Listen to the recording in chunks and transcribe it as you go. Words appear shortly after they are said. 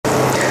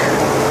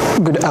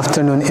Good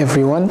afternoon,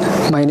 everyone.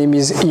 My name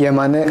is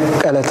YEMANE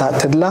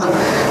KELETA TEDLA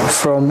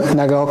from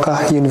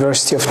Nagaoka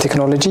University of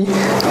Technology,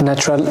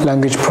 Natural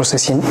Language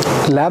Processing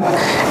Lab,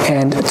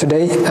 and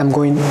today I'm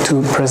going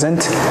to present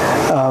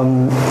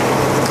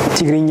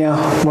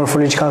Tigrinya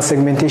Morphological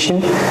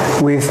Segmentation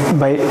with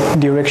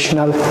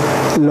bidirectional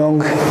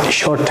long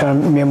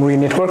short-term memory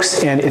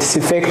networks and its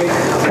effect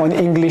on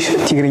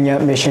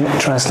English-Tigrinya machine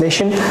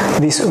translation.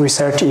 This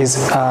research is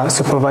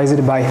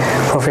supervised by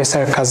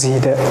Professor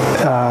Kazuhide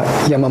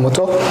Yamamoto.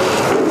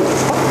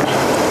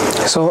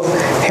 So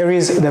here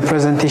is the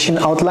presentation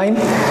outline.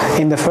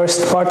 In the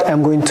first part,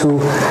 I'm going to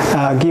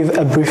give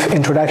a brief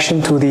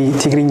introduction to the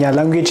Tigrinya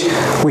language,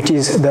 which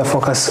is the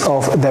focus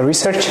of the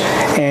research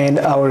and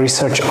our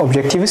research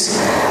objectives,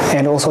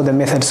 and also the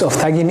methods of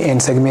tagging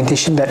and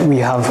segmentation that we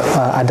have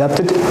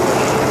adapted.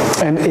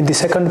 And in the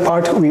second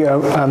part,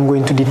 I'm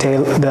going to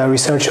detail the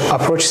research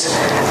approach,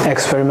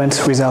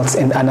 experiments, results,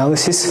 and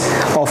analysis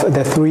of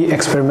the 3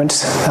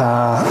 experiments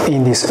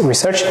in this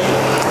research.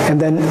 And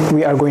then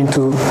we are going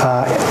to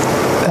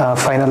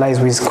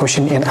finalize with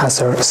question and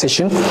answer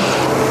session.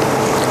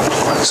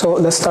 So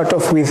let's start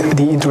off with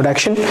the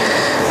introduction.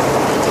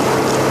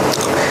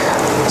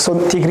 So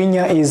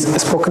Tigrinya is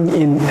spoken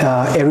in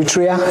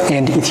Eritrea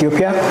and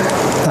Ethiopia,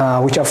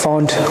 which are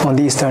found on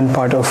the eastern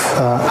part of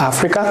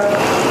Africa,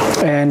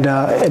 and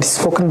it is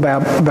spoken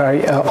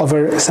by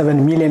over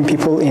 7 million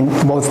people in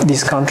both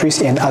these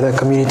countries and other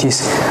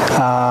communities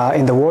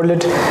in the world.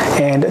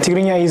 And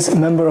Tigrinya is a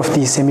member of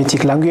the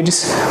Semitic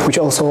languages, which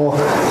also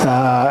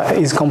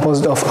is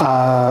composed of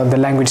the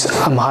languages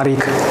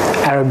Amharic,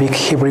 Arabic,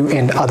 Hebrew,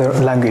 and other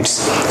languages.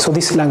 So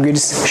these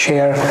languages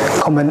share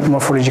common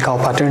morphological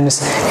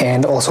patterns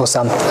and also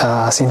some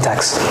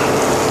syntax.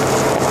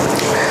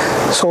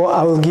 So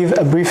I will give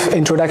a brief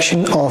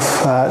introduction of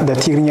the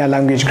Tigrinya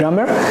language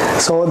grammar.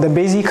 So the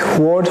basic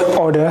word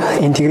order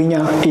in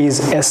Tigrinya is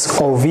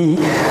SOV.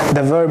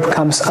 The verb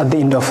comes at the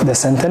end of the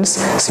sentence,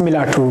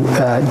 similar to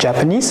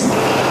Japanese.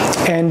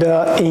 And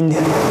in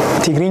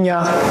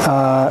Tigrinya,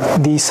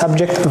 the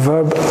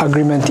subject-verb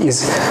agreement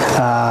is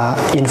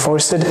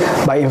enforced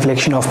by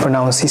inflection of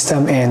pronoun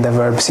system and the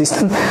verb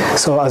system.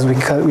 So as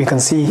we can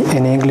see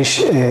in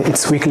English,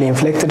 it's weakly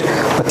inflected,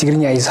 but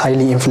Tigrinya is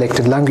highly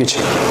inflected language.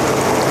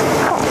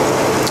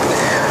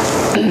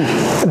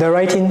 The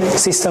writing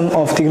system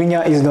of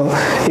Tigrinya is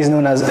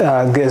known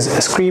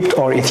as script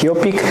or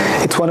Ethiopic.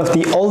 It's one of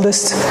the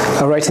oldest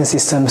writing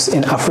systems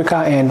in Africa,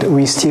 and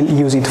we still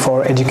use it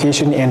for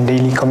education and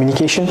daily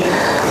communication.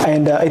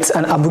 And it's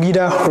an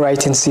abugida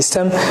writing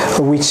system,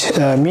 which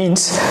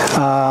means,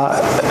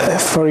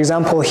 for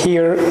example,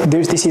 here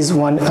this is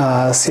one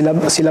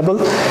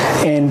syllable,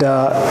 and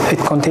it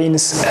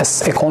contains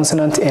a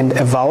consonant and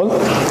a vowel.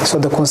 So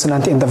the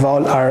consonant and the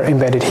vowel are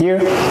embedded here,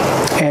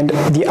 and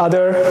the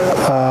other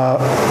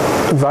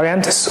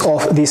variants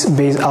of this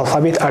base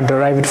alphabet are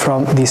derived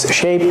from this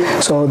shape,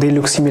 so they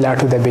look similar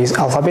to the base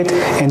alphabet.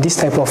 And this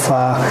type of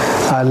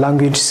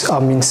language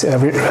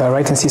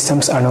writing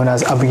systems are known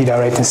as abugida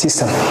writing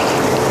system.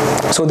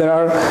 So there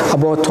are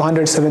about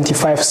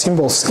 275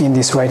 symbols in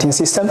this writing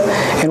system,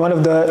 and one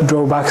of the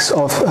drawbacks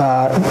of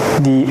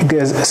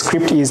the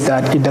script is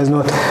that it does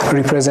not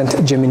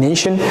represent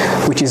gemination,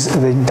 which is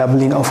the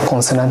doubling of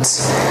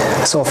consonants.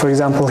 So for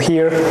example,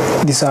 here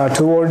these are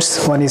 2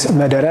 words, one is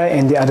medere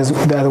and the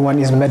other one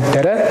is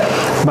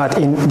meddere, but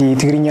in the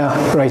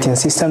Tigrinya writing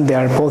system they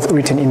are both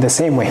written in the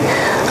same way.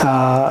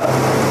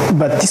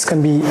 But this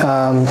can be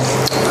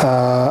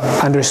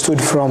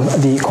understood from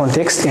the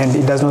context, and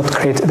it does not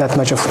create that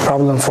much of a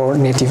problem for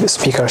native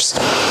speakers.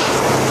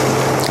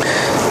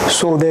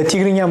 So the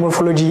Tigrinya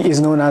morphology is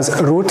known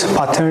as root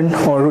pattern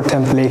or root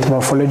template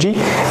morphology.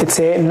 It's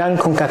a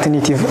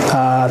non-concatenative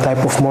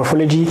type of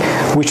morphology,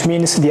 which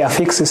means the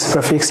affixes,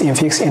 prefix,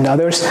 infix, and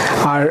others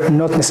are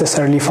not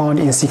necessarily found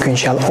in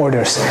sequential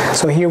orders.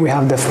 So here we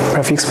have the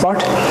prefix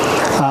part.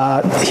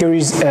 Here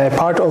is a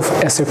part of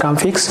a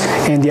circumfix,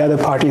 and the other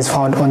part is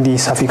found on the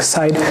suffix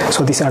side.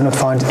 So these are not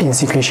found in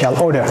sequential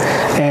order.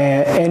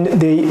 And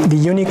the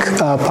unique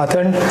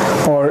pattern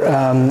or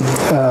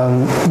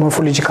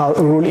morphological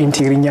rule in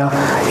Tigrinya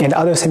and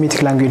other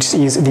Semitic languages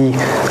is the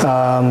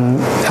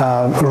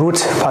root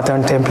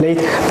pattern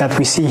template that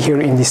we see here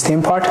in the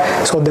stem part.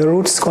 So the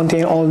roots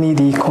contain only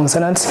the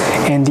consonants,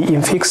 and the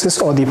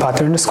infixes or the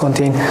patterns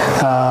contain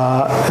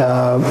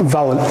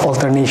vowel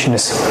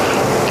alternations.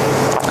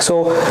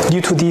 So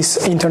due to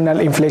these internal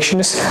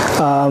inflections,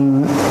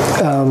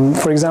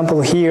 for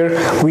example, here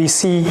we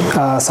see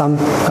some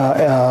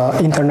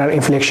internal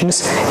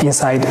inflections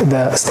inside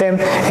the stem,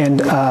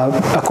 and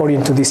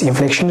according to these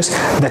inflections,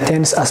 the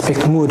tense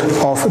aspect mood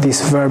of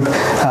this verb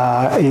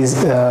is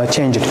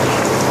changed.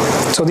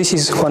 So this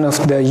is one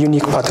of the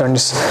unique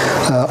patterns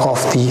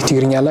of the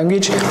Tigrinya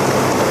language.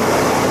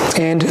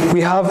 And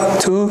we have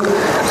 2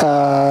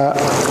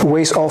 ways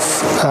ways of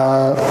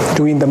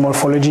doing the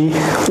morphology.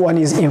 One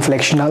is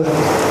inflectional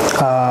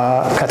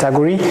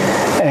category.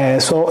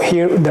 So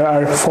here there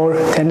are 4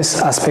 tense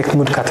aspect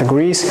mood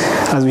categories,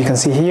 as we can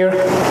see here,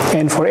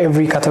 and for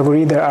every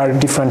category there are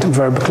different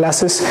verb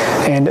classes,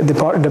 and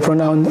the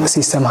pronoun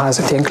system has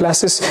 10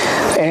 classes.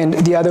 And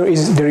the other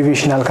is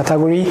derivational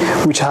category,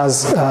 which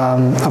has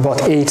about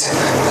 8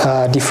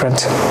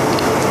 different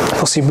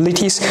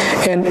possibilities.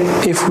 And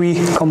if we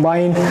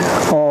combine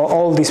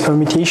all these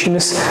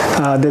permutations,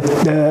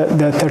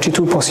 the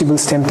 32 possible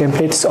stem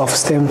templates of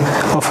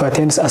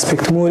tense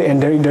aspect mood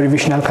and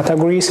derivational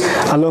categories,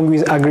 along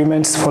with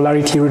agreements,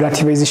 polarity,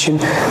 relativization,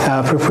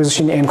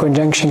 preposition, and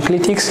conjunction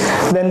clitics,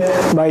 then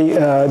by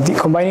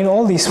combining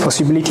all these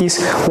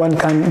possibilities, one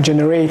can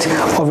generate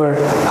over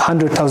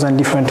 100,000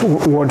 different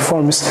word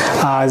forms,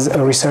 as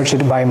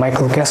researched by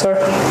Michael Gesser.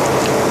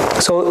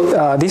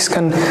 So this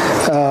can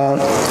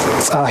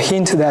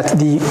hint that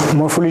the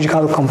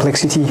morphological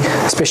complexity,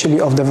 especially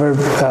of the verb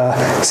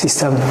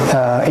system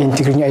in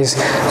Tigrinya, is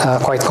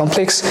quite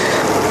complex.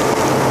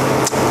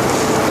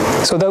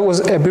 So that was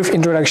a brief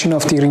introduction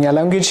of Tigrinya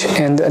language,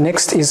 and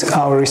next is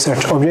our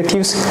research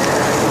objectives.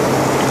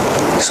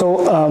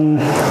 So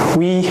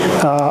we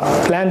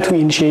plan to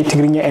initiate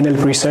Tigrinya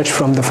NLP research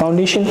from the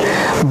foundation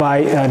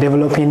by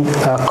developing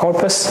a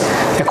corpus.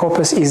 A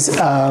corpus is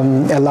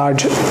a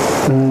large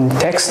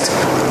text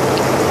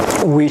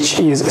which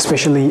is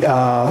especially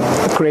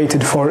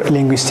created for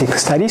linguistic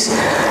studies,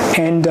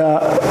 and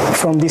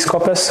from this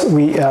corpus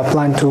we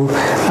plan to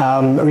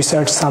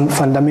research some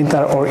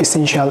fundamental or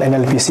essential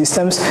NLP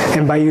systems,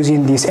 and by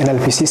using these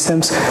NLP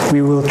systems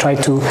we will try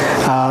to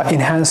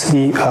enhance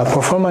the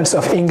performance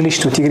of English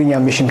to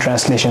Tigrinya machine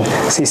translation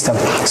system.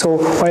 So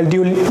while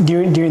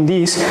doing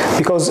this,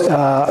 because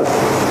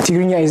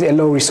Tigrinya is a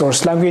low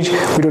resource language,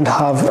 we don't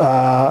have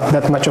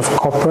that much of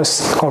corpus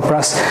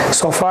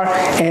so far,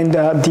 and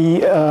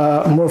the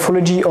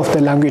morphology of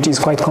the language is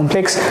quite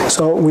complex,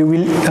 so we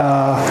will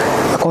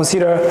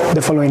consider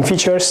the following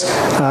features,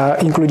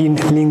 including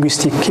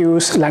linguistic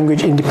cues,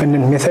 language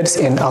independent methods,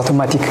 and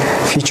automatic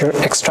feature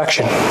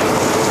extraction.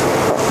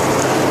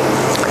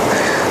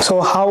 So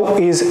how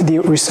is the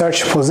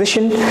research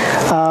positioned?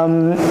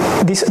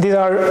 These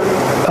are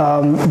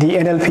the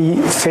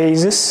NLP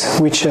phases,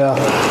 which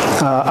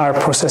are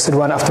processed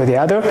one after the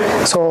other.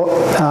 So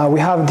we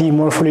have the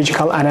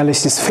morphological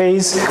analysis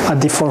phase at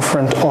the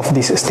forefront of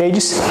these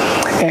stages,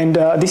 and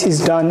this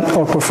is done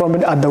or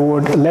performed at the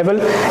word level,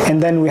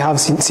 and then we have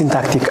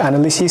syntactic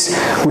analysis,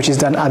 which is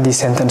done at the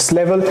sentence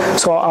level.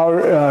 So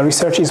our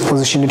research is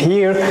positioned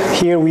here.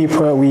 Here we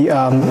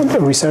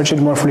researched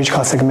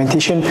morphological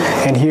segmentation,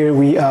 and here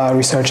we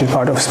researched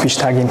part of speech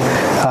tagging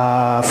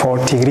for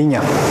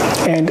Tigrinya.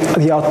 And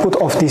the output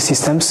of these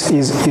systems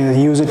is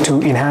used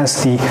to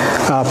enhance the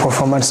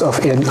performance of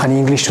an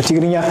English to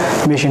Tigrinya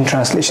machine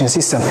translation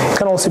system. It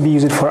can also be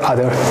used for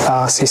other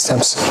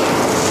systems.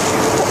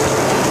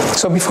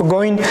 So before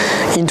going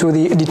into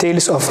the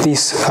details of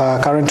this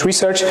current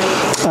research,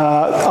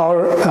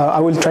 I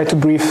will try to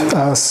brief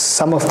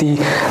some of the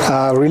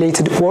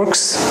related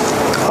works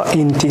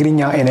in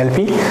Tigrinya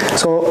NLP.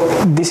 So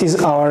this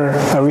is our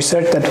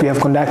research that we have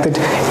conducted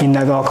in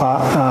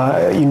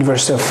Nagaoka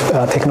University of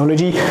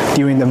Technology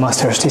during the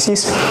master's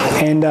thesis,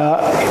 and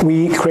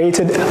we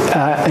created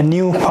a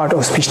new part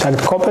of speech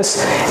tagged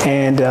corpus,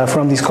 and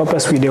from this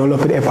corpus we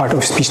developed a part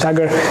of speech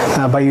tagger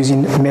by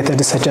using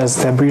methods such as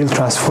the Brill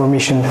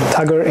transformation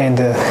tagger and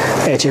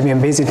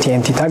HMM based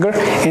TNT tagger,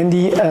 and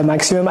the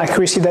maximum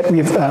accuracy that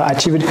we've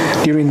achieved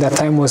during that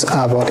time was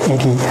about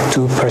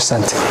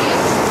 82%.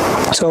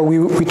 So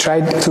we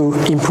tried to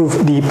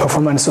improve the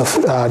performance of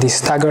this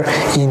tagger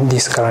in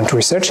this current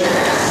research.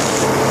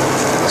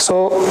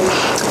 So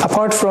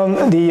apart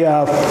from the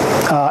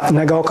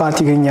Nagaoka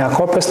Tigrinya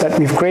corpus that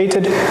we've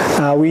created,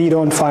 we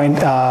don't find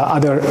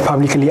other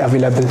publicly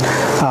available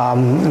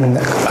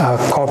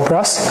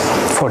corpus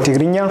for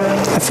Tigrinya.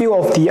 A few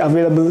of the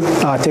available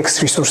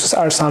text resources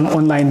are some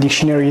online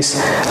dictionaries,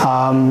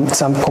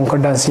 some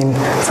concordancing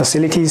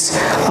facilities,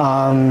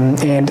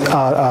 and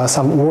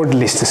some word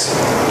lists.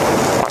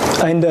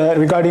 And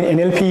regarding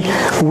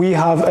NLP, we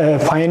have a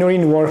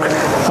pioneering work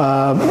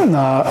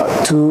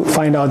to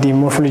find out the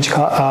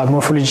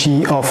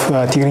morphology of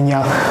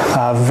Tigrinya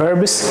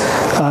verbs,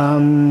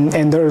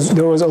 and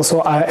there was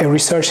also a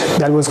research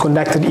that was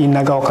conducted in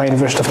Nagaoka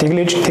University of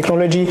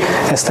Technology,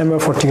 a stemmer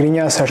for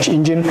Tigrinya search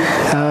engine,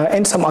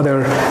 and some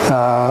other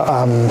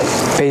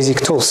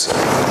basic tools.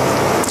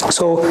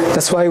 So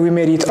that's why we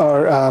made it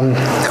our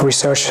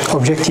research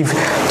objective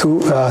to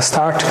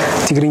start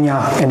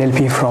Tigrinya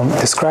NLP from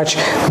the scratch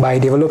by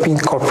developing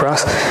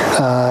corpus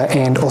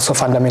and also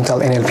fundamental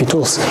NLP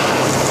tools.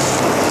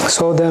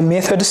 So the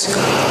methods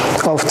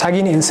of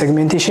tagging and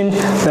segmentation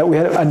that we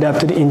have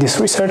adapted in this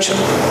research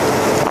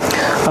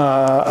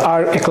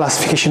are a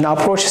classification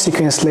approach,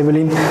 sequence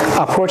labeling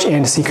approach,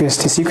 and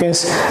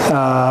sequence-to-sequence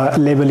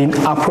labeling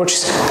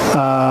approach,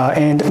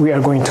 and we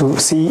are going to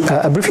see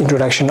a brief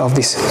introduction of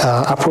these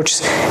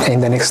approaches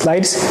in the next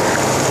slides.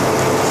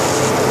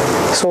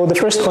 So the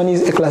first one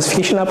is a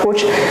classification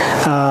approach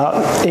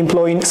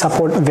employing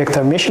support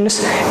vector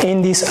meshes.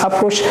 In this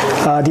approach,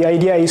 the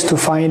idea is to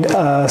find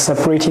a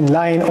separating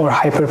line or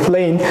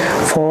hyperplane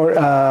for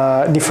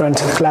different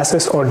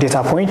classes or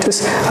data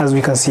pointers, as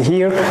we can see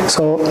here.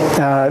 So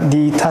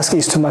the task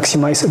is to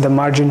maximize the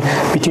margin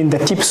between the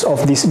tips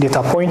of these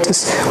data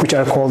pointers, which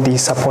are called the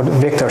support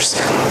vectors.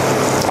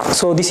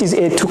 So this is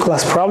a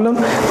two-class problem,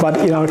 but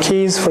in our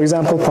case, for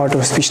example, part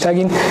of speech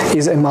tagging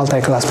is a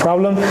multi-class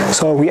problem.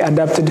 So we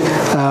adapted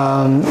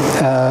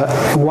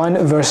one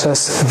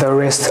versus the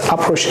rest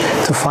approach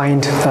to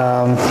find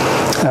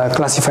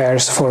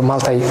classifiers for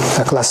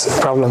multi-class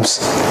problems.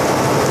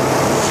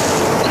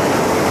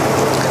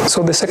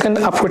 So the second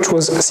approach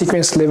was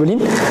sequence leveling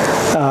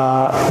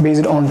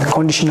based on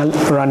conditional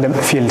random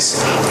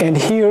fields. And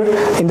here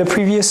in the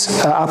previous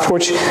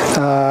approach,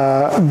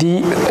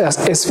 the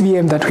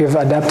SVM that we have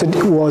adapted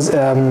was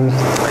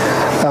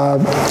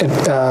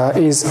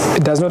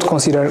does not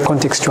consider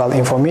contextual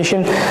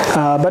information,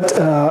 but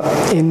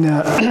in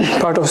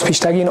part of speech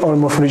tagging or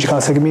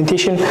morphological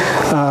segmentation,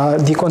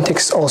 the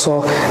context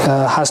also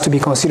has to be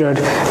considered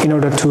in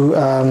order to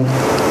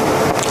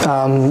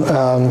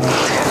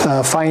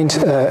find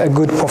a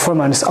good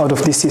performance out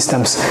of these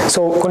systems.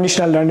 So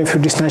conditional random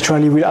fields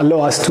naturally will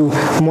allow us to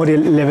model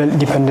level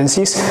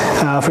dependencies.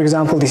 For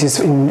example, this is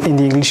in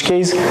the English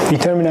case,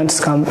 determinants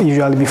come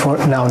usually before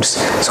nouns.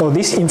 So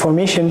this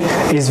information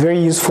is very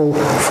useful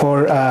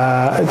for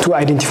to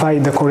identify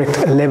the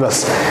correct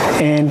levels.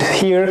 And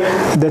here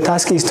the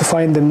task is to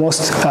find the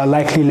most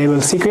likely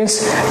level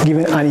sequence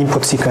given an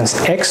input sequence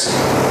X.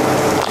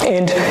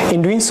 And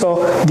in doing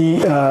so,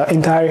 the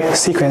entire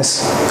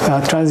sequence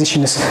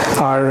transitions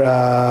are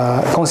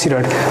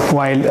considered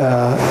while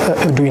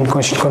doing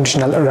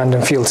conditional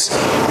random fields.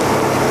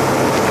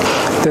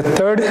 The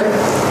third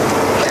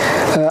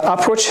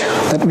approach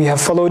that we have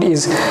followed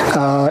is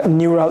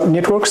neural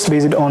networks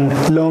based on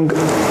long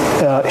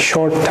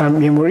short-term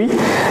memory,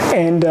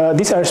 and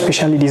these are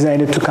specially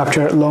designed to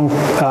capture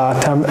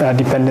long-term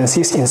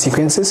dependencies in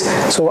sequences.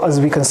 So as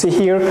we can see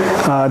here,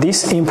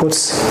 this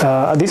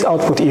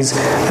output is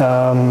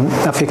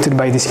affected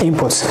by these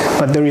inputs,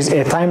 but there is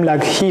a time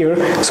lag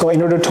here. So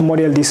in order to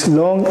model these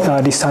long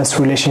distance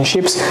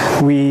relationships,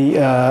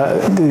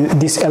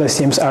 these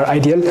LSTMs are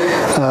ideal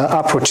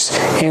approaches.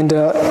 And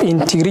in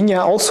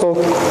Tigrinya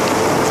also,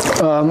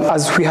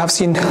 as we have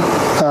seen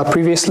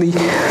previously,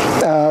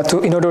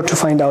 in order to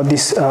find out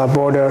this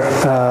border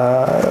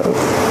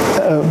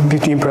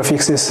between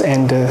prefixes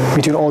and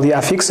between all the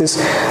affixes,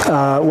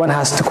 one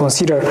has to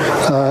consider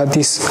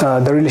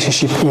the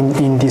relationship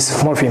in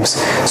these morphemes.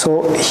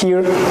 So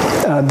here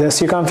the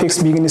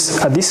circumfix begins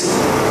at this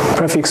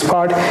prefix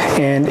part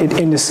and it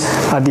ends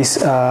at this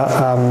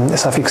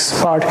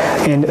suffix part,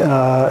 and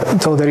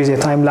so there is a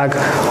time lag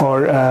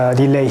or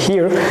delay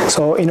here.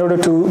 So in order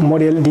to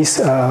model this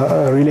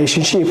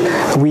relationship,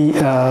 we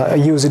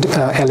used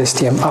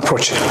LSTM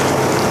approach.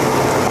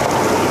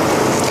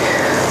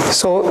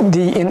 So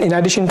in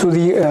addition to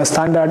the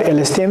standard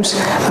LSTMs,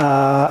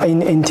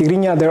 in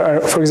Tigrinya there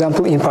are, for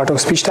example, in part of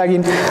speech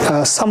tagging,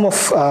 some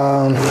of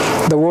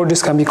the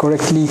words can be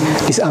correctly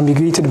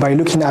disambiguated by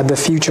looking at the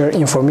future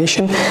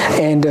information,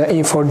 and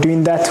for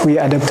doing that we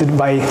adapted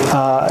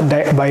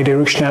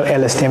bidirectional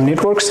LSTM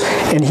networks.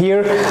 And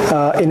here,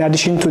 in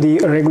addition to the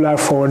regular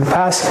forward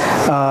pass,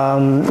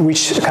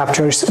 which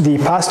captures the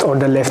past or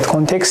the left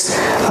context,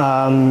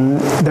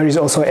 there is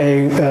also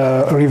a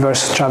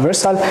reverse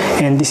traversal,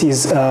 and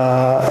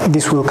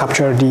this will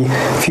capture the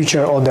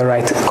future or the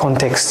right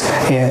context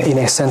in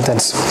a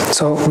sentence.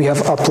 So we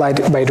have applied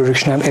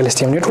bidirectional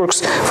LSTM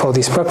networks for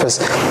this purpose.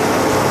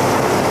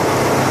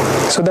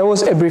 So that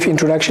was a brief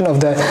introduction of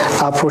the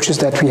approaches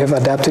that we have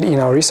adapted in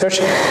our research,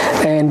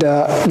 and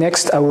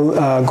next I will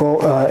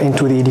go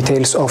into the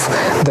details of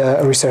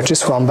the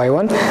researches one by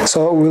one.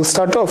 So we'll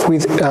start off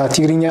with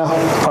Tigrinya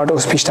part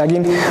of speech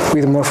tagging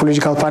with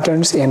morphological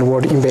patterns and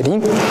word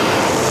embedding.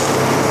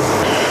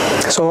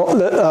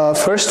 So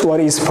first, what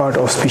is part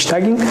of speech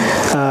tagging?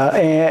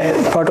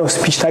 Part of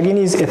speech tagging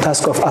is a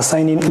task of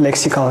assigning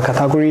lexical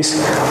categories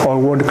or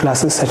word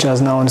classes such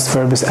as nouns,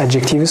 verbs,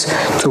 adjectives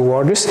to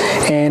words,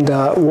 and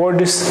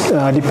words,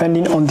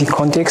 depending on the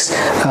context,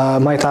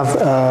 might have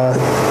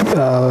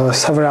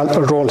several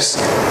roles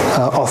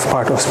of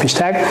part of speech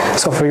tag.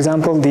 So for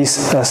example, this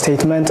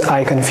statement,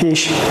 I can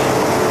fish,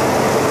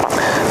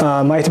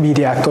 might be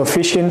the act of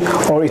fishing,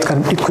 or it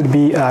could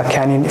be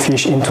canning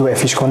fish into a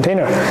fish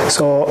container.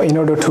 So in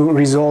order to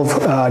resolve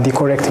the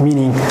correct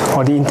meaning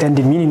or the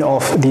intended meaning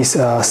of this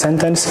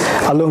sentence,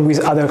 along with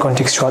other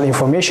contextual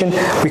information,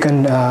 we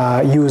can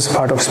use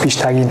part of speech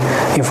tagging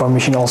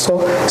information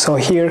also. So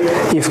here,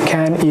 if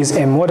can is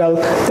a modal,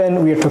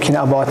 then we are talking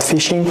about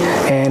fishing,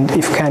 and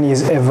if can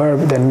is a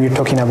verb, then we are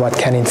talking about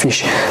canning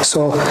fish.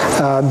 So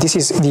this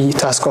is the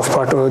task of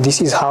part, or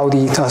this is how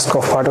the task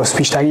of part of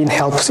speech tagging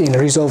helps in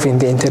resolving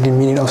the intended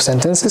meaning of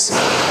sentences.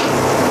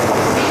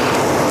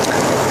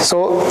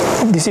 So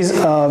this is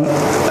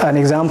an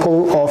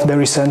example of the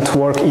recent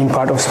work in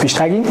part of speech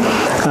tagging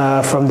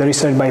from the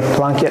research by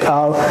Planck et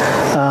al.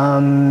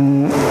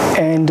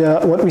 And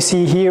what we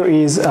see here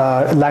is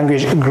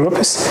language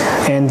groups,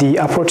 and the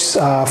approaches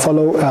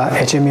follow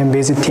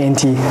HMM-based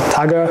TNT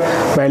tagger,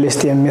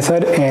 YLSTM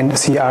method, and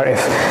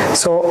CRF.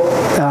 So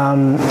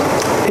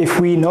if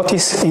we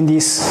notice in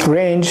this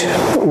range,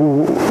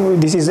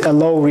 this is a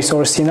low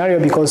resource scenario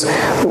because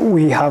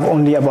we have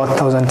only about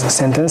 1,000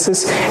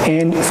 sentences,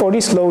 and for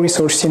this low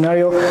resource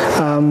scenario,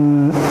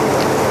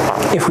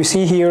 if we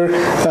see here,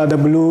 the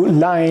blue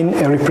line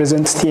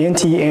represents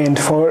TNT, and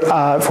for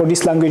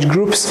these language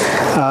groups,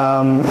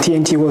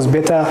 TNT was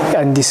better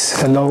in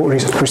this low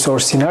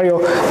resource scenario.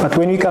 But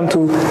when we come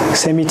to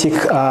Semitic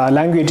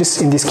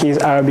languages, in this case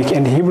Arabic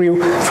and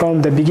Hebrew,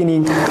 from the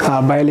beginning,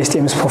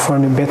 BioLSTMs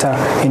performed better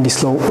in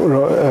this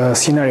low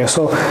scenario.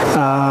 So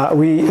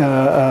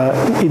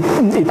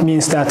it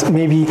means that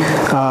maybe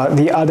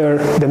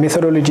the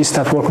methodologies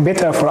that work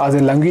better for other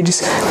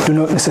languages do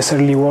not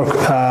necessarily work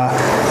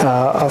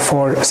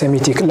for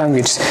Semitic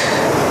languages.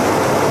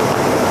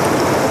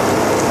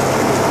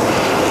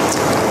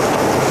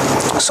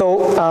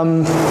 So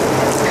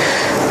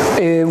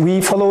we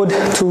followed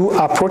two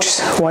approaches.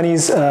 One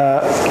is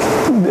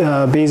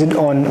based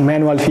on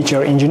manual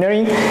feature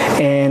engineering,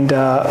 and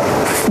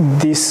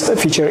this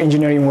feature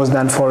engineering was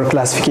done for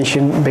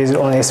classification based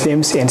on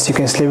SVMs and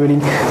sequence labeling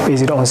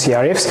based on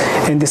CRFs.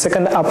 And the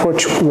second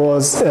approach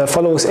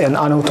follows an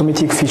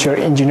automatic feature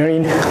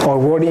engineering or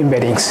word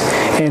embeddings,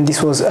 and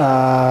this was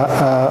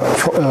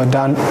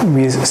done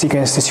with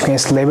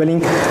sequence-to-sequence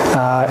labeling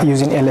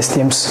using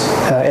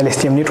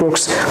LSTM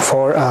networks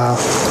for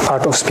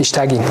part of speech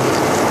tagging.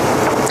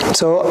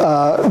 So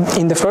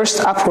in the first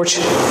approach,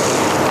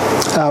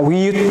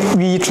 we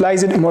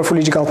utilized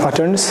morphological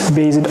patterns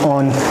based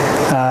on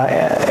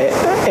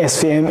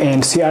SVM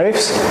and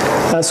CRFs.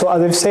 So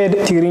as I've said,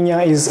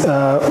 Tigrinya is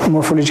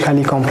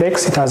morphologically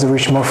complex. It has a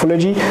rich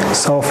morphology.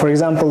 So for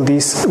example,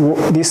 this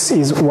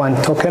is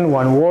one token,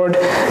 one word,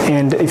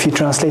 and if you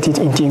translate it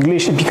into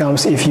English, it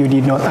becomes "if you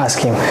did not ask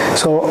him."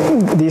 So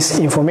this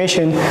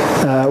information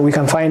we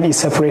can find it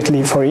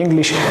separately for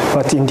English,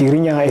 but in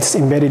Tigrinya it's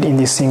embedded in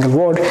this single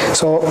word.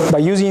 So by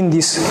using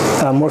this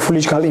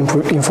morphological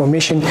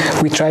information,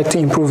 we try to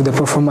improve the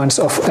performance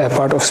of a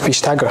part of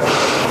speech tagger.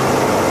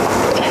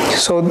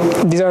 So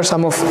these are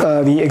some of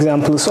the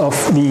examples of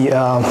the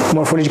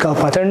morphological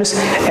patterns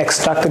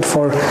extracted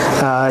for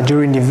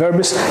gerundive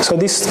verbs. So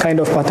this kind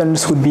of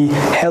patterns would be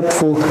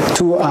helpful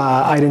to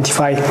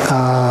identify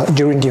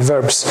gerundive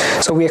verbs.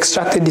 So we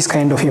extracted this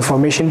kind of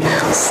information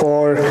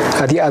for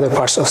the other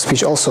parts of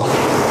speech also.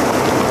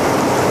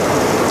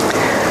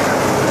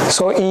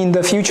 So in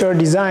the future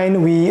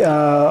design, we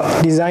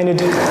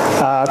designed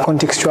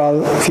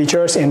contextual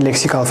features and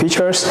lexical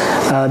features.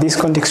 These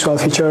contextual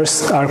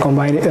features are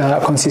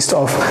consist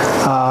of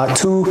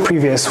two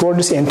previous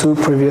words and two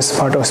previous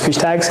part of speech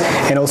tags,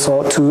 and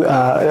also two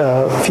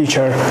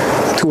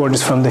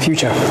words from the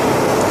future.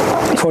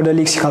 For the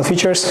lexical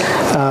features,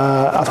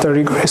 after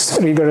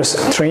rigorous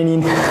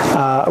training,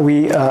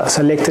 we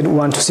selected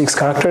 1 to 6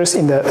 characters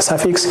in the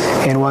suffix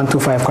and 1 to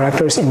 5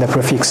 characters in the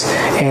prefix.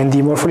 And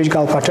the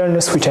morphological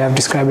patterns, which I have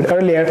described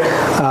earlier,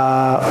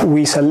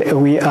 we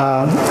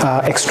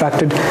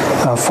extracted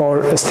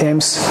 4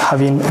 stems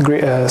having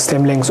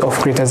stem lengths of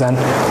greater than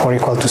or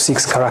equal to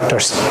 6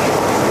 characters.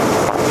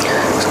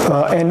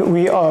 And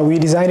we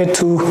designed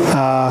two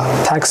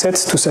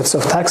sets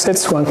of tag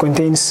sets. One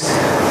contains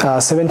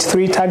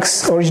 73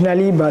 tags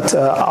originally, but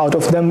out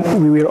of them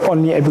we were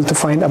only able to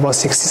find about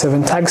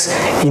 67 tags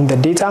in the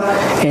data,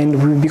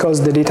 and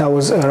because the data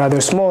was rather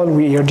small,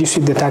 we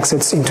reduced the tag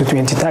sets into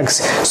 20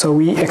 tags. So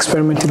we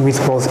experimented with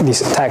both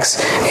these tags,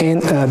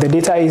 and the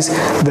data is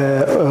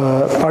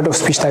the part of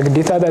speech tag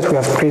data that we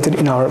have created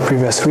in our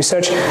previous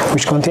research,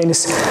 which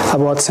contains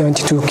about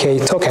 72K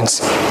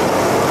tokens.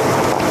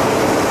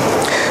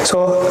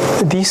 So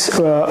this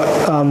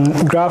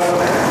graph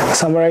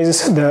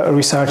summarizes the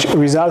research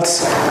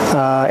results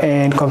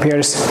and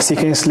compares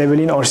sequence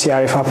labeling or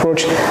CRF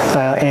approach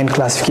and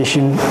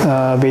classification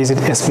based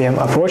SVM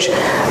approach.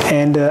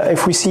 And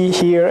if we see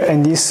here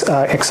in this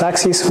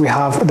x-axis, we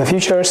have the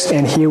features,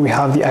 and here we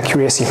have the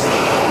accuracy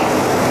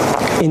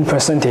in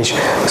percentage.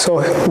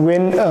 So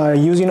when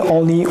using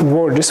only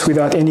words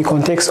without any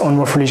context on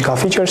morphological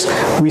features,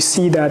 we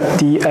see that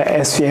the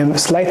SVM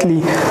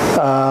slightly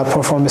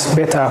performs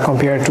better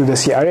compared to the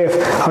CRF.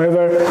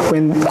 However,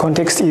 when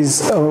context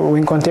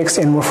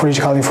and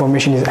morphological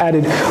information is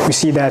added, we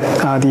see that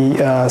the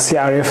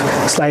CRF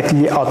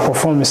slightly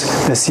outperforms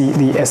the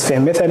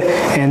SVM method,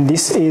 and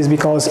this is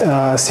because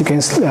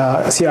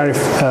CRF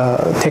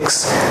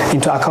takes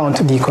into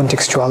account the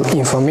contextual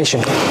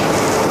information.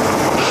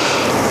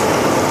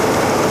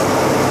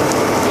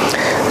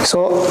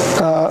 So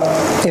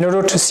in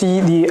order to see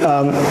the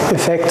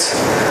effect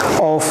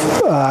of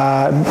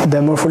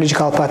the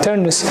morphological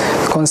patterns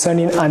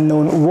concerning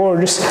unknown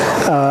words,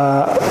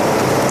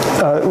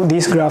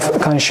 this graph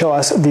can show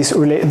us the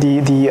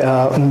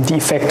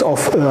effect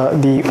of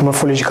the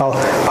morphological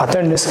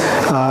patterns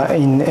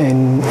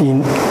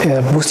in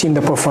boosting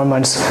the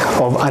performance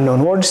of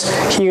unknown words.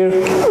 Here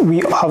we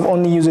have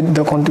only used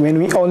when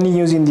we only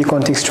using the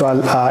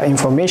contextual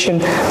information,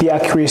 the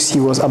accuracy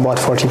was about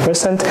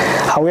 40%.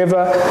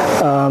 However,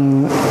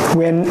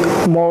 when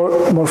more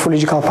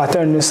morphological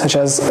patterns such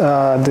as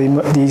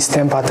the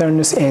stem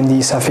patterns and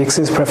the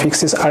suffixes,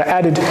 prefixes are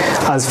added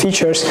as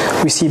features,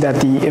 we see that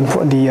the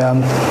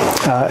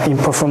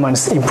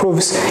performance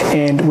improves,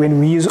 and when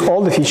we use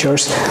all the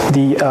features,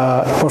 the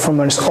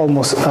performance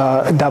almost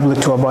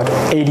doubled to about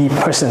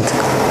 80%.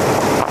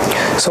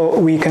 So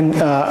we can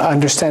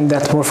understand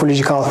that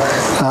morphological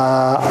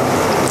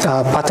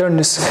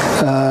patterns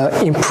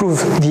improve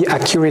the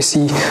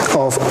accuracy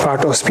of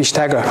part of speech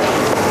tagger.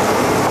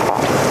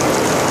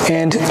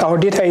 And our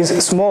data is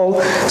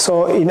small,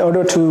 so in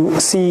order to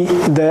see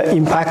the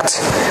impact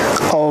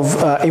of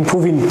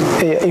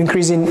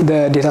increasing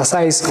the data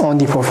size on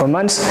the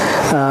performance,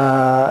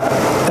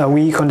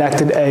 we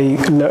conducted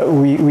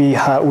we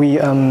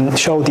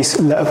show this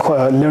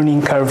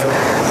learning curve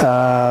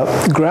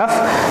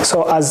graph.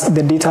 So as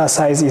the data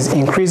size is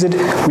increased,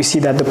 we see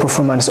that the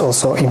performance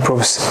also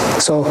improves.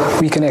 So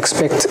we can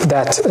expect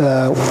that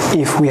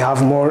if we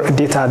have more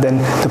data, then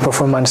the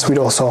performance will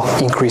also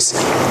increase.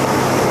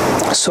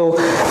 So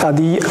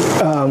the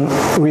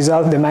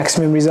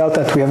maximum result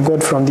that we have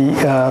got from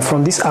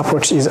this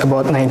approach is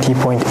about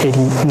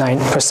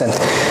 90.89%.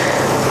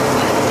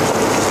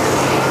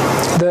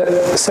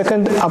 The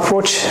second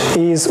approach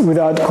is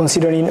without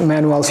considering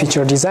manual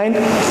feature design,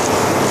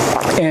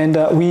 and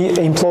we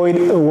employed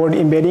word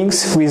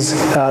embeddings with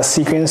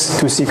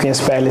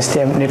sequence-to-sequence by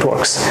LSTM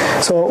networks.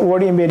 So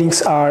word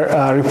embeddings are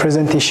a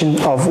representation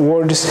of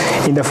words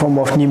in the form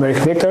of numeric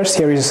vectors.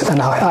 Here is a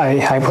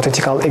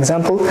hypothetical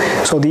example.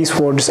 So these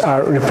words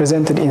are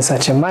represented in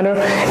such a manner,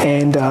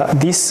 and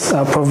this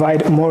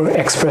provide more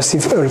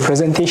expressive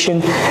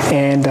representation,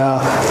 and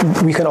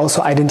we can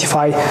also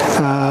identify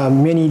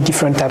many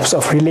different types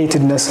of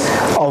relatedness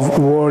of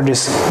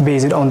words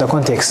based on the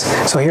context.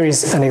 So here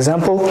is an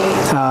example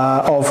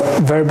of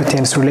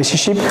verb-tense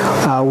relationship.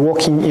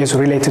 Walking is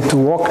related to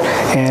walk,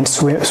 and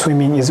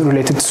swimming is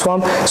related to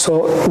swim.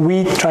 So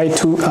we try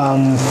to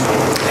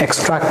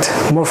extract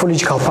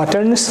morphological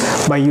patterns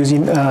by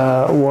using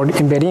word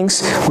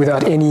embeddings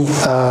without any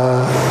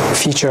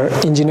feature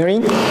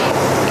engineering.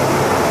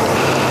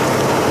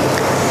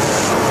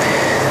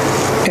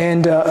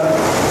 And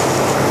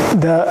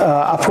the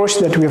approach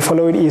that we have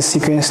followed is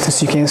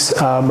sequence-to-sequence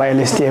by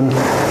LSTM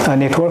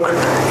network,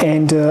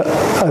 and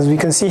as we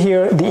can see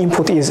here, the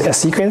input is a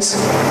sequence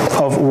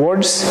of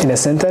words in a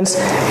sentence,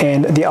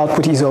 and the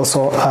output is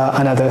also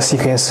another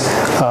sequence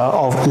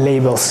of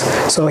labels.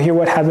 So here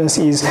what happens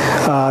is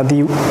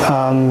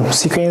the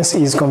sequence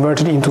is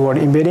converted into word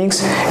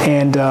embeddings,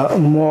 and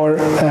more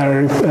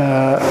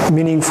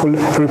meaningful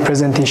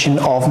representation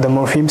of the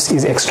morphemes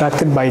is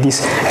extracted by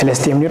these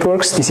LSTM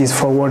networks. This is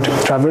forward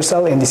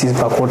traversal and this is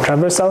backward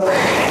traversal,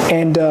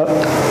 and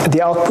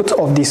the output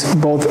of these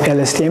both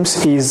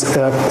LSTMs is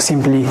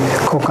simply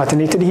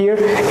concatenated here,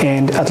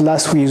 and at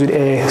last we used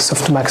a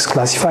softmax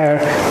classifier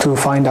to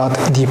find out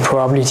the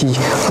probability,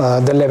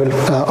 the level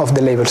of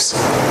the labels.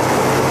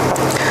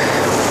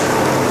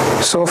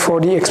 So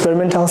for the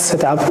experimental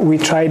setup, we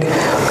tried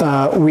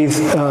with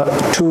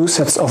two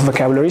sets of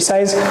vocabulary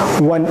size.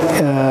 One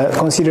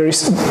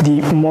considers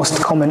the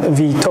most common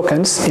V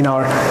tokens, in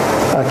our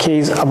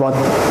case about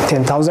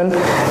 10,000,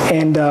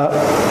 and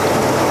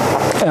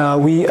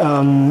we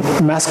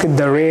masked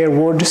the rare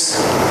words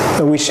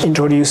which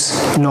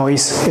introduce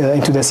noise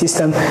into the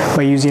system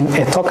by using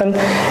a token,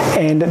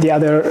 and the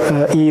other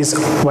is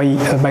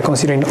by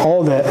considering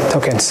all the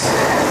tokens.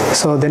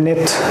 So the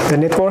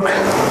network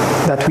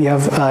that we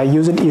have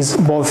used is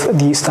both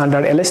the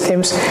standard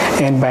LSTMs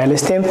and by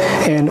LSTM,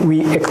 and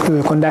we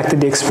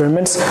conducted the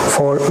experiments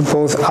for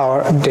both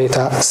our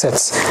data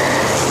sets.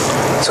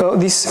 So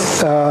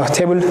this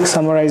table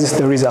summarizes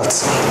the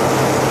results.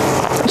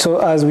 So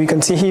as we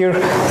can see here,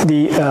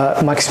 the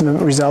maximum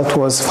result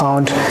was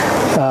found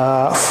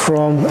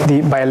from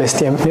the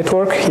bi-LSTM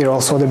network, here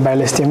also the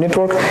bi-LSTM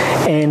network,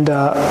 and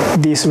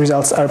these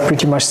results are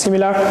pretty much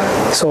similar.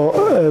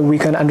 So we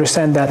can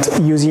understand that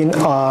using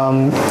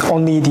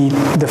only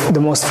the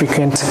most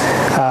frequent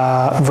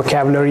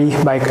vocabulary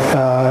by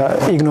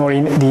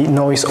ignoring the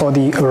noise or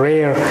the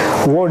rare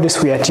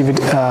words, we achieved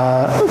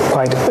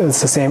quite the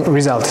same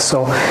result.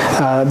 So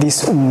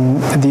this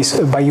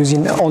by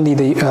using only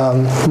the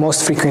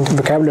most frequent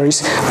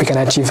vocabularies, we can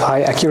achieve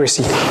high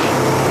accuracy.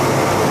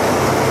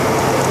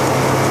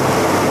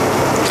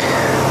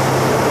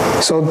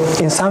 So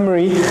in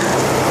summary,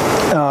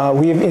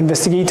 we have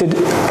investigated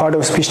part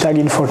of speech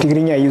tagging for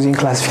Tigrinya using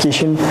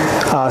classification,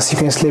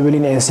 sequence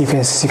labeling, and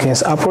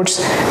sequence approach,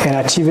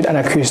 and achieved an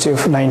accuracy of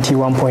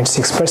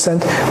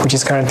 91.6%, which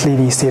is currently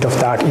the state of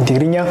the art in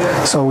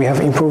Tigrinya. So we have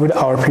improved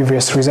our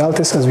previous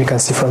results, as we can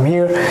see from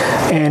here,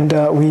 and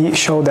we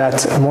show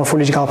that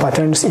morphological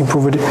patterns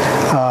improved,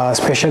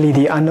 especially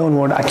the unknown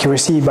word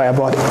accuracy, by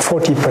about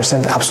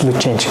 40% absolute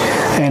change.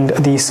 And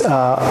these,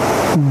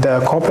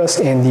 the corpus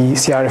and the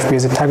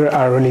CRF-based tagger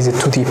are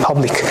released to the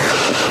public.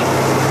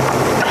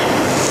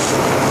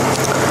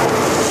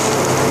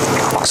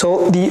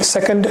 So the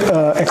second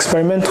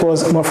experiment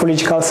was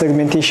morphological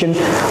segmentation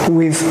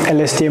with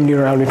LSTM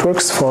neural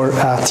networks for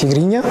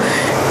Tigrinya.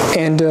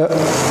 And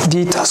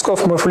the task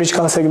of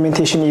morphological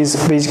segmentation is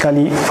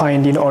basically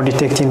finding or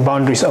detecting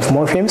boundaries of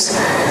morphemes.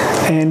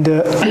 And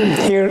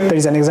here there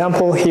is an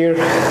example. Here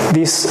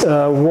this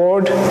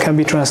word can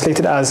be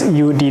translated as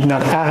 "you did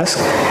not ask,"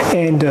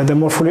 and the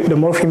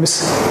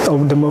morphemes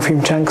of the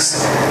morpheme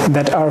chunks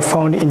that are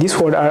found in this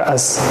word are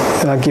as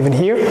given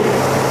here.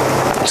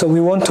 So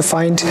we want to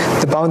find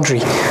the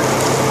boundary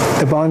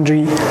of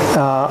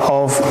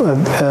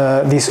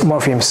these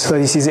morphemes. So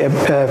this is a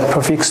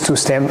prefix to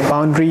stem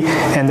boundary,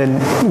 and then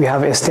we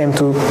have a stem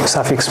to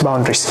suffix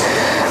boundaries.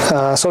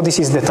 So this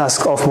is the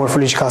task of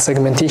morphological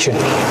segmentation.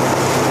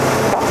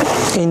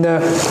 In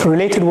the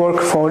related work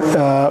for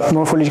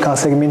morphological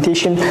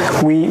segmentation,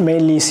 we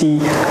mainly see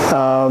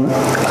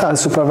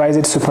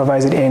unsupervised,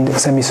 supervised, and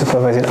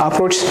semi-supervised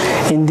approach.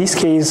 In this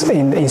case,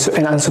 in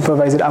an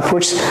unsupervised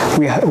approach,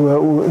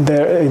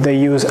 they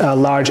use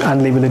large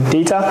unlabeled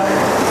data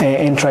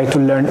and try to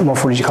learn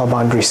morphological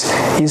boundaries.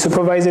 In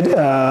supervised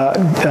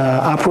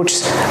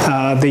approach,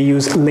 they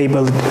use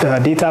labeled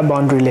data,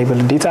 boundary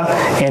labeled data,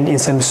 and in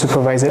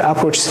semi-supervised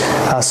approach,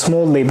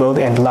 small labeled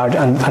and large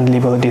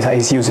unlabeled data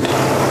is used.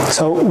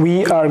 So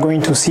we are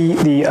going to see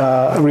the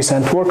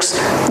recent works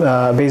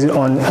based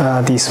on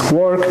this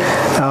work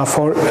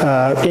for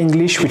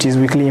English, which is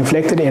weakly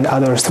inflected, and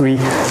other three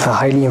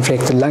highly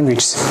inflected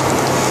languages.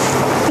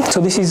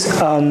 So this is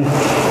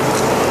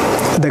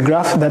the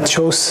graph that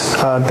shows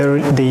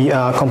the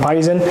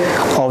comparison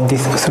of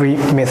these three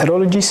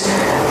methodologies.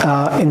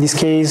 In this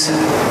case,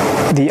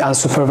 the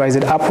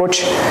unsupervised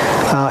approach.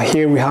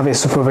 Here we have a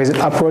supervised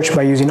approach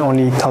by using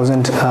only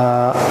 1,000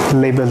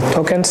 labeled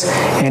tokens,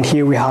 and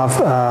here we have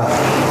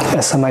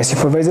a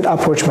semi-supervised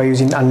approach by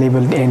using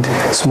unlabeled and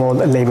small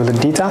labeled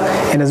data.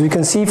 And as we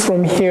can see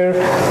from here,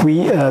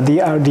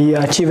 they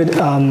achieved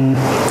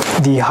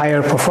the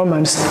higher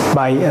performance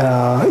by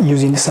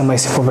using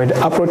semi-supervised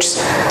approach.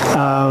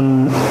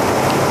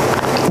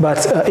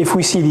 But if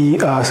we see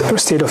the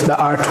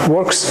state-of-the-art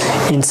works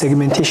in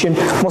segmentation,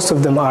 most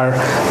of them are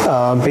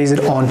based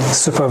on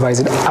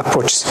supervised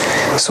approach.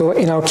 So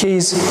in our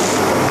case,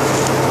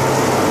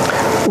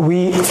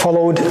 we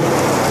followed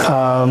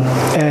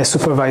a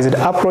supervised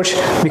approach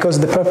because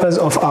the purpose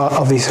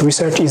of this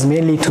research is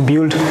mainly to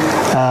build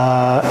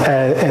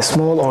a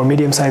small or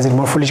medium-sized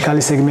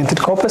morphologically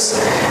segmented corpus,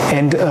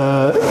 and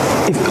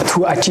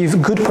to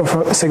achieve good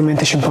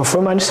segmentation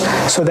performance,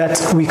 so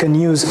that we can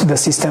use the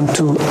system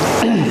to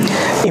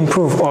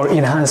improve or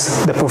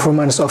enhance the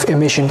performance of a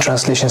machine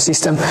translation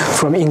system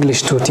from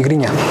English to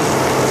Tigrinya.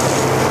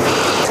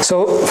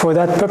 So for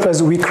that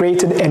purpose, we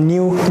created a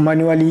new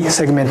manually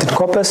segmented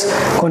corpus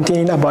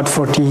containing about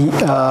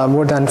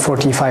more than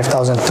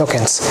 45,000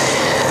 tokens.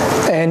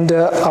 And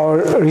our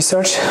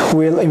research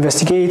will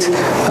investigate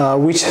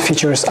which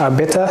features are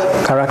better,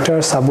 character,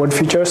 subword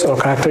features, or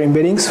character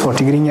embeddings for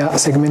Tigrinya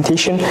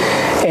segmentation,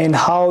 and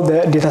how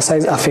the data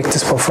size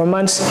affects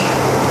performance.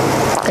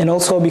 And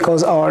also,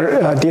 because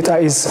our data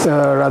is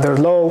rather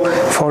low,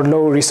 for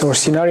low resource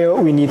scenario,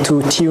 we need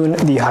to tune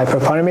the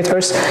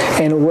hyperparameters,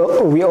 and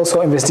we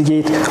also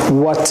investigate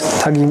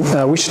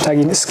which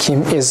tagging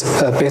scheme is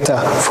better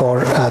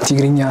for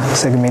Tigrinya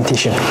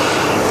segmentation.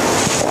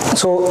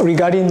 So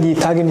regarding the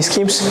tagging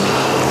schemes,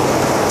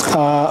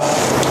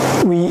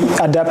 we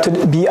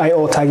adapted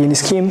BIO tagging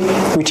scheme,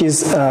 which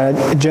is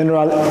a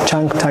general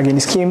chunk tagging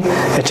scheme.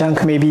 A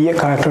chunk may be a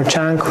character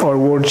chunk or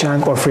word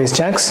chunk or phrase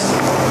chunks.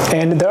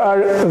 And there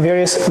are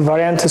various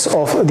variants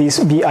of this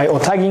BIO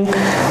tagging.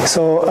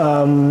 So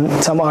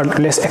some are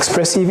less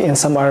expressive and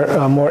some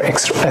are more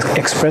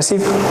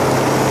expressive.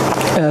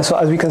 So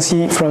as we can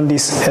see from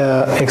this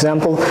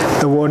example,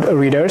 the word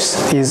readers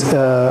is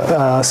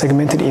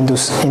segmented in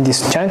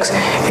these chunks,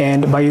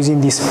 and by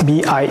using this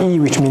BIE,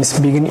 which means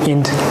begin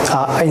int,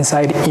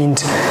 inside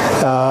int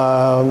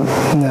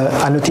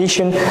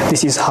annotation,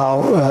 this is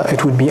how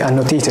it would be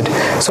annotated.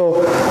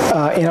 So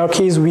in our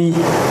case, we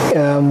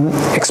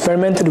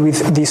experimented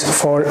with these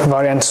 4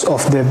 variants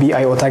of the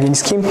BIO tagging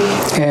scheme,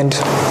 and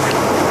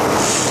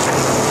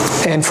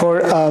And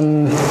for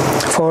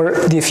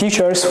the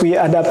features, we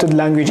adapted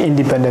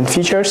language-independent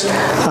features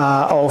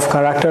of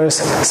characters,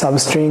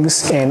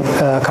 substrings, and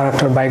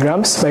character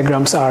bigrams.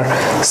 Bigrams are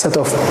a set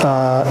of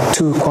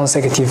two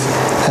consecutive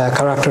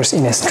characters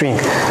in a string.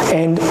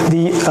 And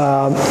the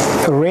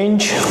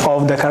range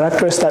of the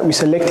characters that we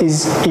select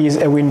is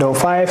a window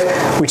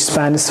 5, which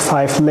spans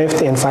 5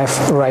 left and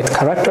 5 right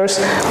characters.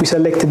 We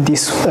selected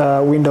this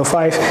window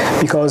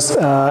 5 because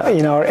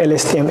in our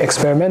LSTM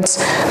experiments,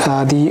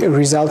 the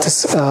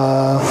results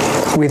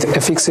with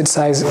a fixed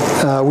size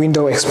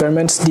window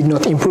experiments did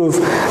not improve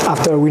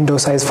after window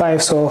size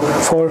 5. So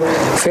for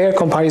fair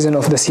comparison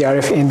of the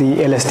CRF and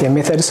the LSTM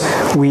methods,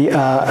 we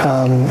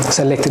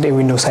selected a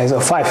window size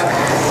of 5.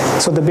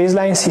 So the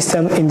baseline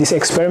system in this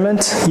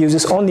experiment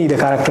uses only the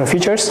character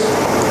features.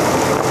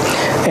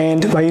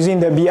 And by using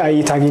the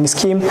BIE tagging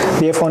scheme,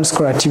 the F1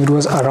 score achieved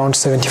was around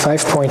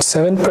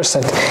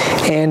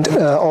 75.7%. And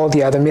all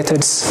the other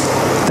methods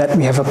that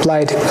we have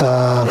applied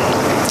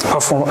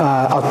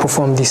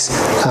outperform this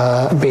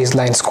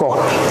baseline score.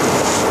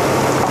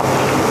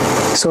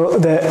 So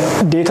the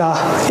data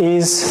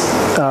is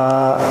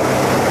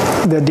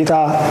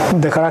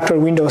the character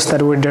windows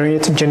that were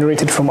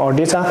generated from our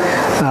data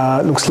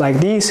looks like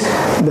this.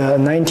 The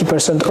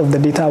 90% of the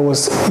data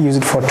was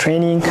used for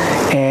training,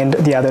 and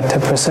the other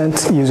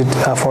 10% used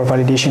for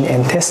validation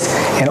and test.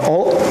 And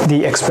all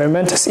the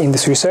experiments in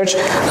this research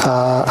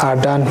are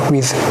done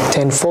with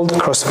tenfold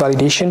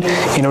cross-validation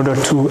in order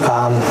to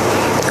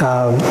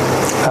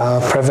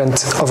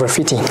prevent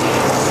overfitting.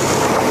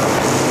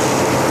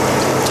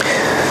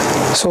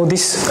 So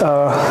this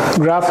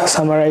graph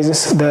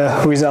summarizes the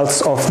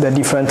results of the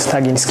different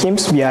tagging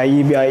schemes,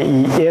 BIE,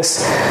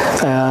 BIES,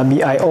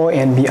 BIO,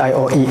 and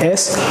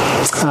BIOES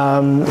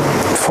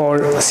for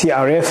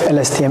CRF,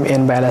 LSTM,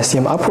 and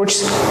bi-LSTM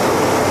approach.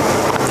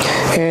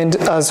 And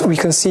as we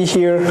can see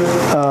here,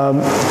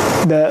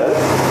 the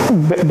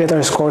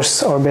better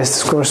scores or best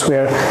scores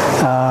were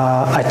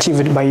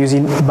achieved by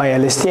using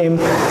bi-LSTM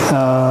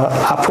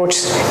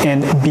approach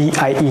and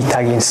BIE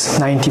taggings,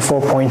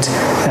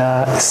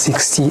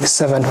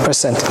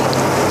 94.67%.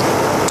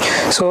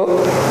 So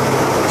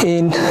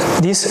in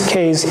this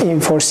case,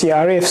 for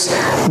CRFs,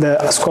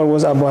 the score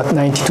was about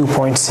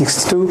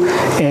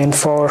 92.62, and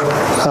for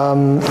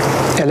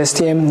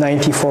LSTM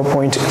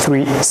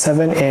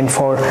 94.37, and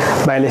for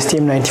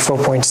bi-LSTM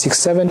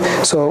 94.67.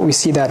 So we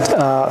see that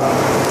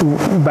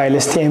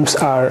bi-LSTMs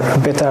are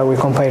better when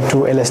compared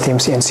to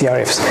LSTMs and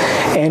CRFs.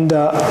 And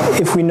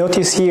if we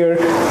notice here,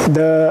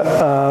 the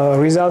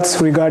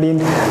results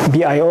regarding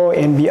BIO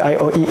and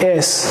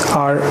BIOES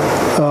are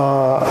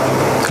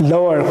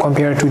lower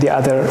compared to the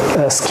other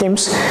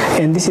schemes,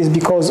 and this is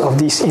because of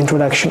this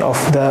introduction of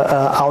the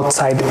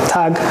outside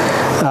tag.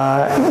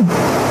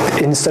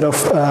 Instead of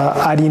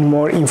adding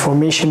more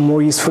information,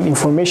 more useful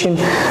information,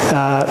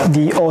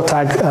 the O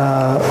tag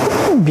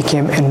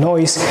became a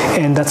noise,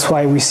 and that's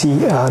why we see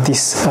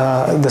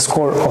the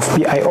score of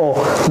BIO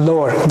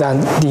lower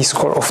than the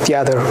score of the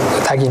other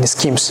tagging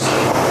schemes.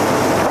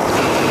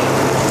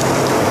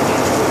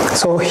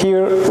 So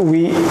here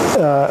we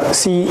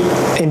see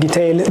in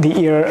detail the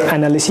error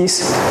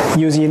analysis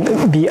using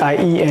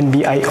BIE and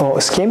BIO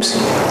schemes.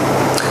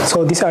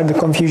 So these are the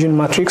confusion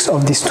matrix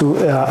of these two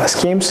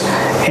schemes,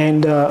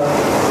 and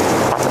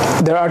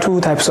there are two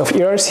types of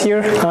errors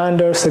here: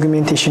 under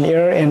segmentation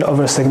error and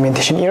over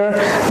segmentation error.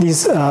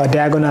 These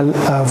diagonal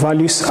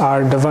values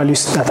are the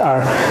values that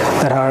are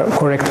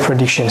correct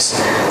predictions.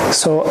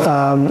 So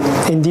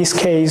in this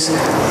case,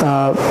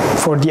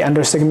 for the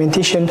under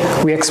segmentation,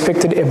 we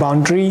expected a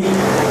boundary,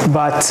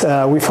 but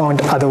we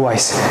found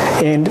otherwise.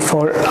 And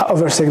for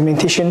over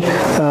segmentation,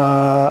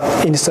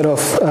 instead of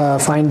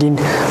finding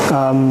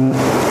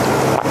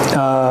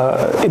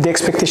the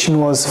expectation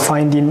was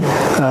finding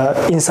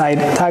inside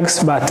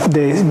tags, but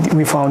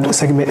we found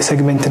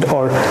segmented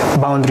or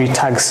boundary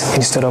tags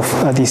instead of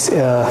these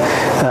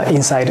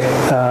inside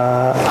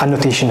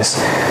annotations.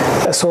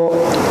 So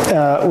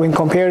when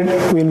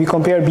we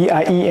compare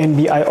BIE and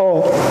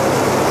BIO,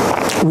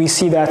 we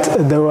see that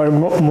there were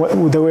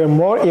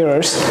more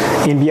errors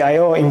in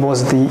BIO in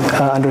both the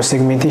under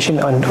segmentation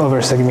and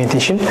over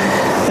segmentation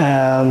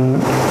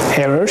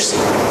errors.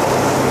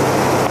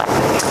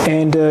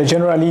 And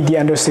generally, the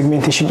under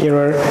segmentation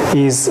error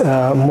is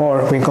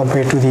more when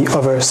compared to the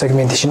over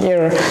segmentation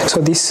error. So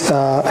this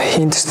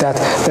hints that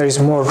there is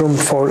more room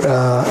for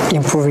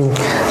improving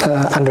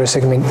under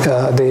segment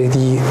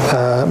the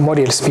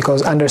models,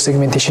 because under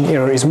segmentation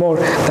error is more.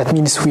 That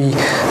means we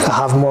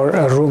have more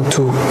room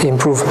to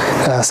improve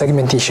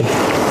segmentation.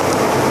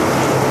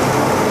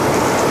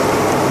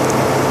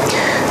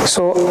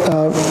 So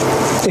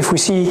if we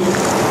see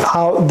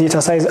how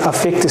data size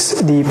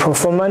affects the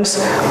performance,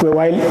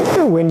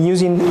 when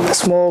using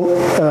small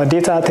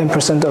data,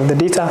 10% of the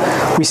data,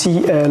 we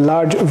see a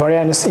large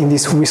variance in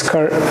this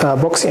whisker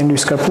box and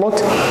whisker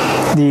plot.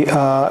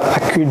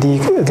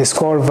 The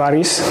score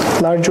varies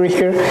largely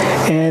here,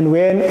 and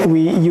when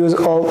we use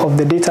all of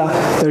the data,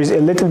 there is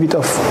a little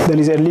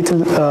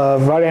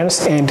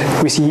variance, and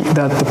we see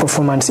that the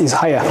performance is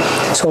higher.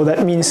 So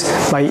that means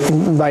by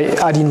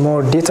adding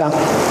more data,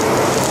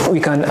 we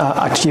can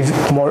achieve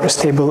more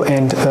stable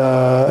and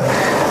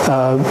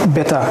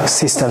better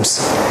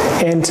systems.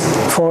 And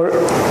for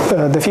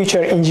the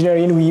future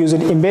engineering, we use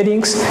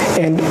embeddings,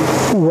 and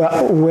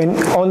when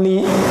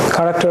only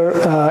character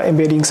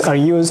embeddings are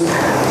used,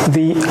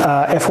 the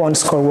F1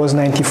 score was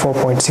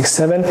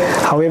 94.67.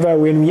 However,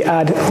 when we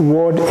add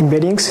word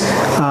embeddings,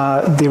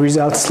 the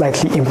results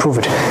slightly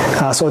improved.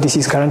 So this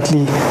is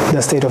currently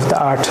the state of the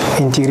art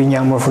in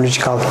Tigrinya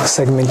morphological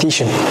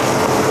segmentation.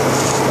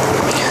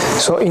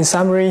 So in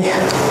summary,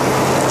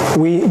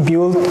 we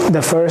built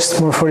the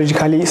first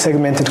morphologically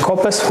segmented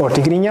corpus for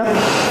Tigrinya,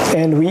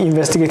 and we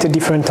investigated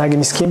different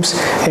tagging schemes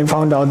and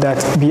found out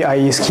that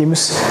BIE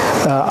schemes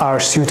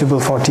are suitable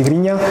for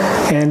Tigrinya.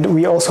 And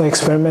we also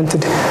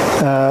experimented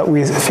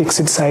with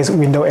fixed size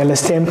window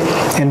LSTM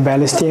and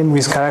BLSTM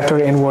with character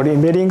and word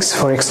embeddings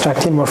for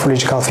extracting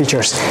morphological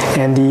features.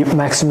 And the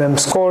maximum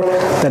score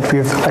that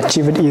we've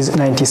achieved is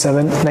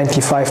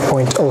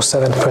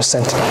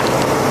 95.07%.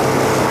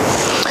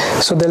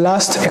 So the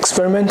last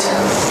experiment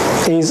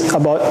is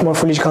about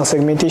morphological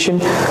segmentation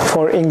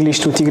for English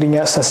to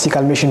Tigrinya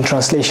statistical machine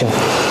translation.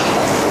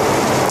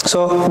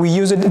 So we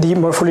used the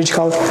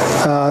morphological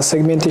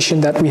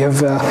segmentation that we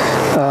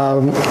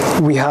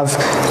have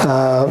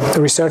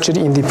researched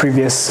in the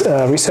previous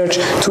research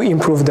to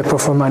improve the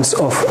performance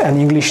of an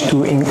English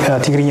to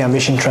Tigrinya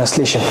machine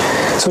translation.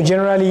 So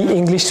generally,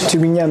 English to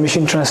Tigrinya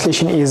machine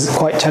translation is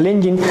quite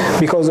challenging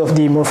because of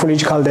the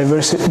morphological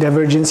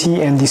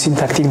divergency and the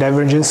syntactic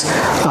divergence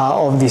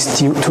of these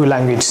two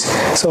languages.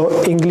 So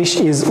English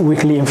is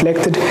weakly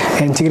inflected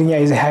and Tigrinya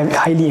is a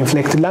highly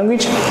inflected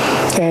language,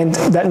 and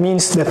that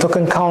means the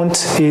token count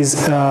is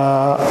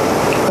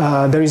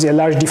there is a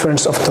large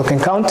difference of token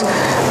count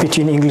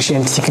between English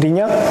and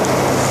Tigrinya.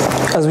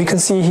 As we can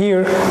see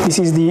here, this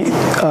is the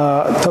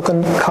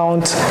token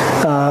count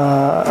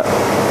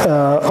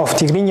of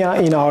Tigrinya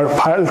in our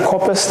parallel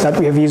corpus that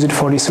we have used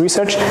for this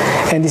research,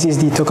 and this is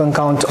the token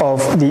count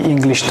of the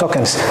English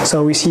tokens.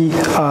 So we see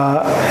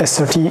a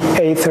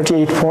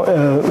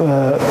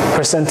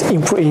 38%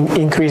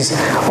 increase,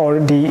 or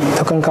the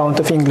token count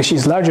of English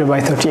is larger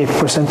by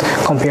 38%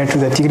 compared to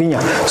the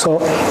Tigrinya. So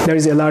there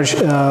is a large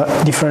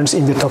difference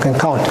in the token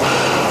count.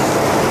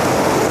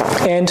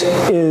 And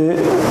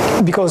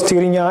because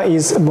Tigrinya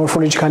is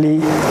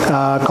morphologically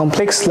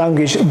complex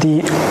language,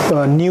 the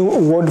new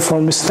word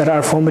forms that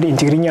are formed in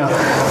Tigrinya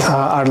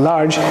are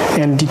large,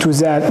 and due to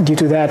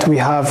that we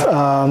have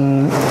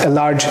a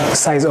large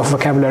size of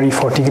vocabulary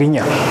for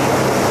Tigrinya.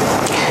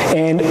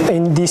 And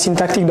in the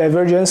syntactic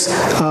divergence,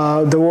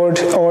 the word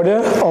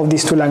order of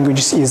these two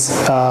languages is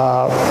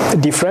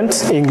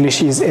different.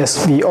 English is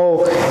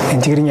SVO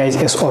and Tigrinya is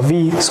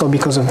SOV. So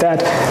because of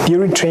that,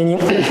 during training,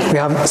 we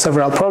have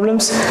several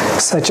problems,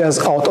 such as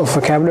out of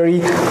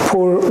vocabulary,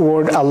 poor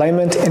word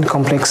alignment, and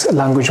complex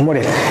language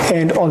model.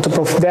 And on top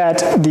of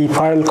that, the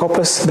parallel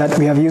corpus that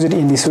we have used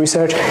in this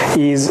research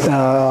is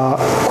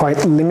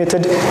quite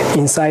limited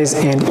in size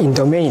and in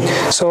domain.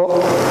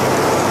 So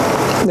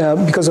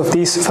because of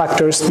these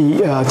factors,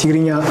 the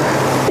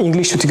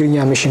English to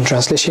Tigrinya machine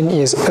translation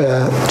is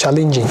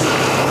challenging.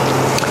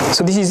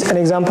 So this is an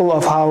example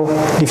of how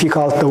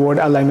difficult the word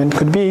alignment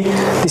could be.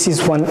 This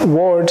is one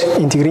word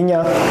in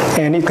Tigrinya,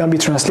 and it can be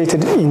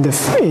translated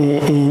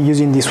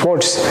using these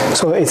words.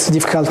 So it's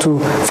difficult to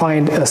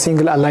find a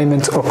single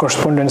alignment or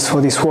correspondence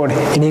for this word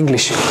in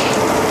English.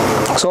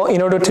 So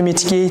in order to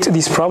mitigate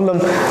this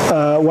problem,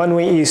 one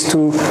way is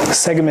to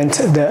segment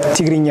the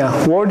Tigrinya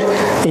word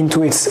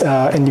into its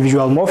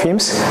individual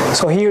morphemes.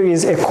 So here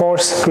is a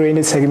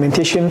coarse-grained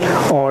segmentation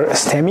or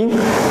stemming.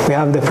 We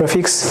have the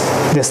prefix,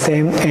 the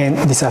stem, and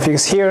the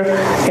suffix here.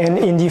 And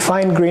in the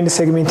fine-grained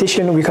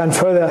segmentation, we can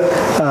further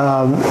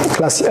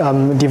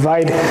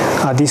divide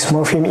this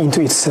morpheme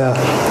into its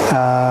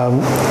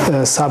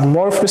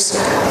submorphs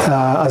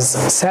as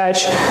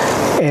such,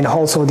 and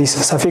also this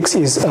suffix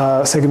is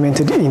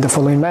segmented in the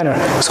following manner.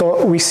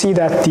 So we see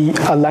that the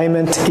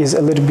alignment is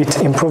a little bit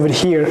improved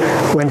here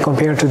when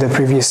compared to the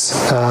previous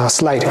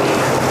slide.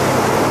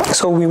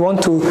 So we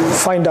want to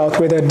find out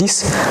whether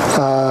this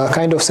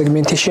kind of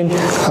segmentation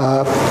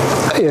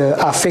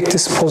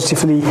affects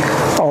positively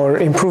or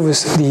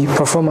improves the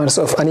performance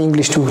of an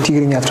English to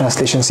Tigrinya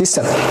translation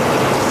system.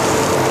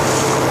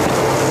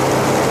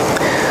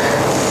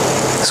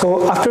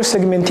 So after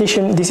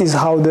segmentation, this is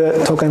how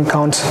the token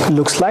count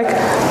looks like.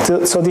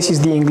 So this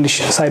is the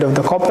English side of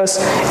the corpus,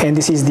 and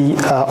this is the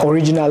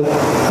original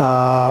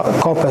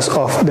corpus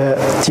of the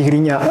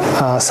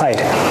Tigrinya side.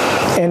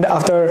 And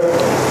after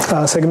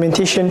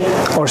segmentation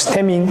or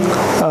stemming,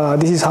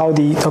 this is how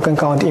the token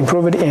count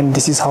improved, and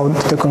this is how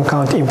the token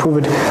count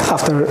improved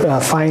after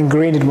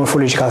fine-grained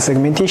morphological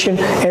segmentation.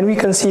 And we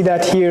can see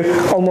that here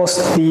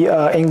almost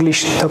the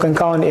English token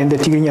count and the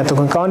Tigrinya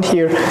token count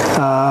here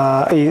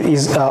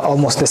is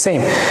almost the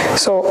same.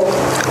 So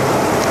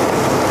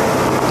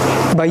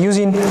by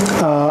using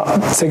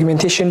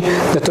segmentation,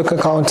 the token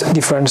count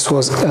difference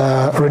was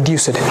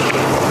reduced.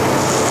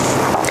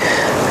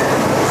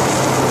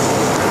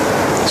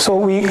 So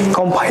we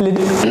compiled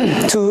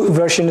two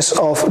versions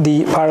of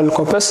the parallel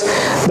corpus.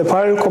 The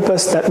parallel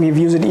corpus that we've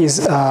used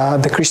is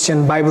the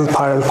Christian Bible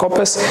parallel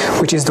corpus,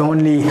 which is the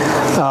only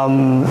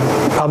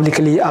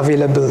publicly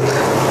available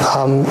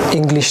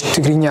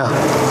English-Tigrinya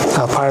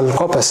parallel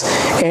corpus.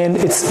 And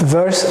it's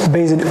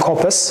verse-based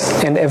corpus,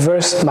 and a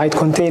verse might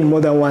contain more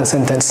than one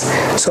sentence.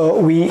 So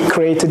we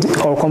created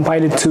or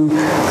compiled two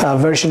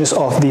versions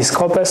of this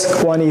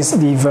corpus. One is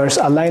the verse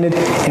aligned,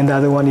 and the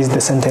other one is the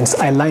sentence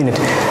aligned.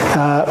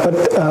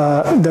 But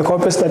the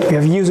corpus that we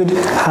have used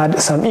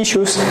had some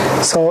issues.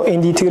 So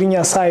in the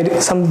Tigrinya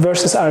side, some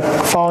verses are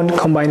found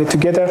combined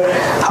together.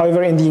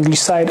 However, in the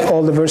English side,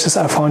 all the verses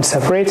are found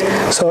separate.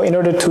 So in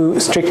order to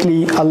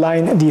strictly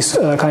align these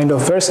kind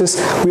of verses,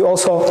 we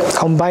also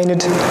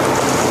combined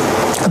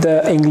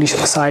the English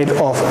side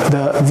of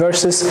the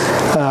verses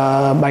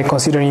by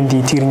considering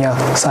the Tigrinya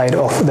side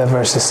of the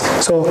verses.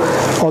 So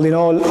all in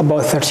all,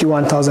 about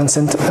 31,000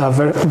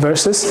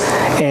 verses,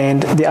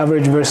 and the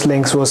average verse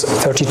length was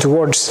 32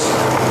 words.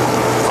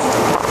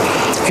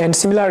 And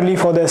similarly,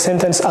 for the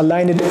sentence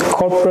aligned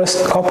corpus,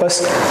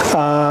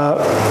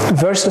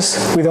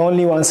 verses with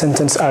only one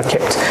sentence are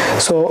kept.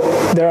 So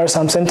there are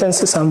some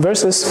sentences, some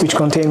verses which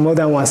contain more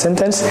than one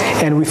sentence,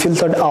 and we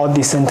filtered out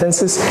these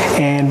sentences,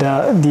 and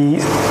the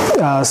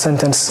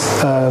sentence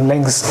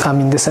length,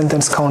 the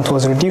sentence count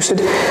was reduced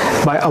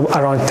by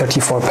around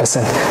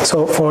 34%.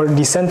 So for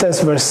the sentence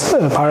verse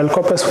parallel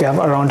corpus, we have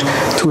around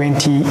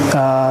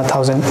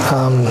 20,000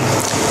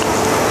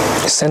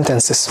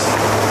 sentences.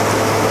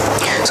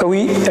 So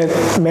we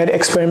made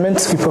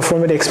experiments, we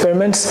performed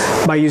experiments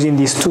by using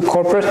these two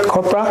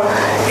corpora,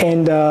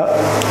 and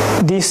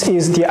this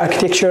is the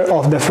architecture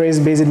of the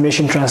phrase-based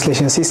machine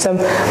translation system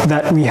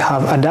that we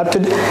have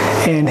adapted.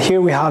 And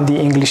here we have the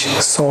English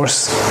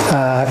source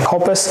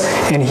corpus,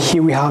 and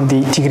here we have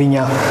the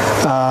Tigrinya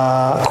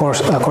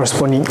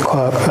corresponding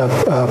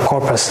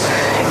corpus.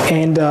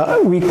 And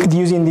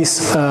using this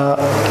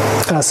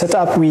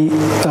setup, we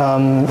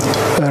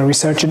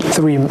researched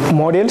three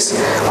models.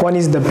 One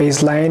is the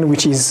baseline,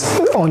 which is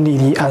only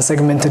the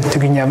unsegmented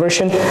Tigrinya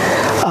version.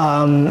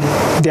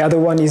 The other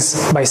one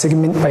is by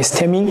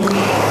stemming,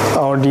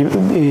 or the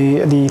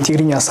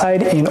Tigrinya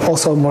side, and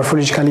also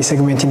morphologically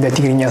segmenting the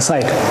Tigrinya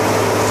side.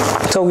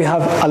 So we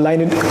have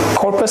aligned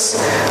corpus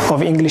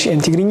of English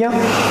and Tigrinya,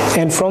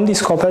 and from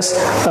this corpus,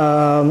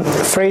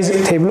 phrase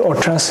table or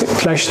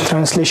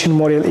translation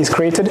model is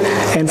created,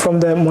 and from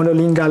the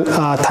monolingual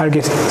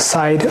target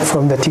side,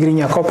 from the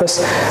Tigrinya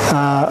corpus,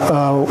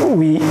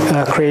 we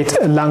create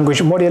a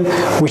language model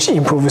which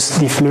improves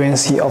the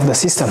fluency of the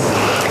system.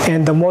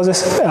 And the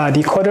Moses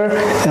decoder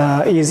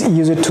is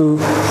used to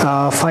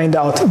find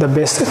out the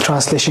best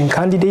translation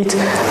candidate,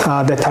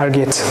 the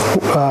target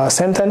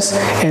sentence,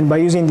 and by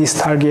using this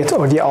target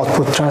or the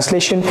output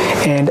translation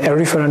and a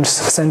reference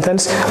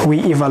sentence, we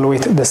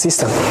evaluate the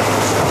system.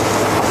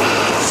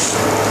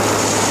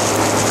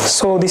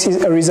 So this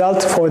is a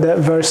result for the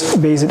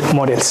verse-based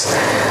models.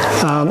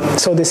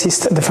 So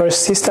the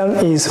first system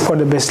is for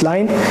the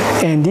baseline,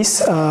 and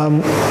these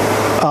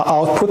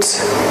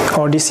outputs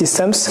or these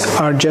systems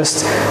are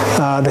just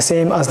the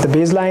same as the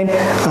baseline.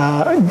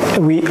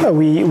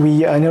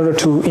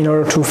 In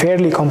order to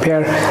fairly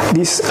compare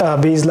this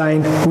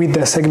baseline with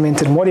the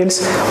segmented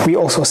models, we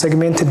also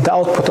segmented the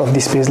output of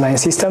this baseline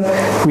system.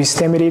 We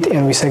stemmed it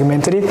and we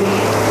segmented it,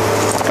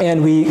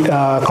 and we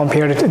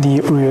compared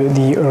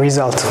the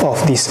result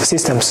of these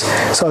systems.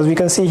 So as we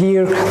can see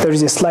here, there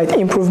is a slight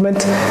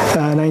improvement,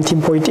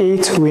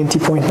 19.8,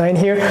 20.9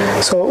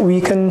 here. So we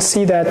can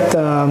see that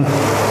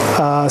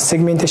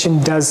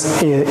segmentation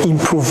does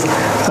improve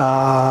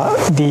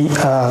the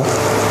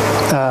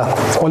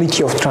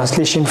quality of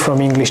translation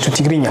from English to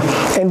Tigrinya.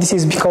 And this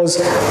is because,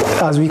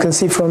 as we can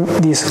see from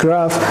this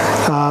graph,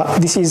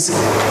 this is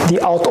the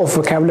out of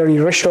vocabulary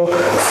ratio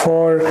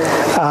for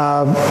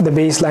the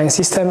baseline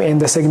system and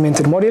the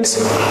segmented models.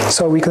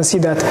 So we can see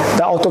that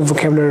the out of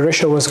vocabulary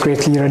ratio was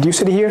greatly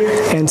reduced here,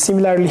 and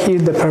similarly here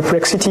the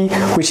perplexity,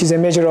 which is a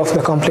measure of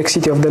the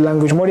complexity of the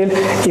language model,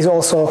 is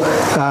also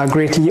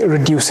greatly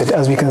reduced,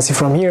 as we can see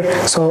from here.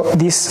 So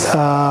this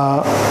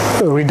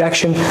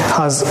reduction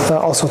has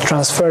also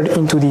transferred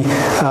into the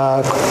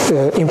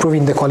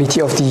improving the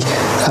quality of the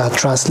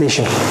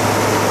translation.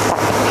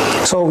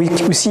 So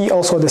we see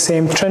also the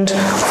same trend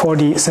for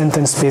the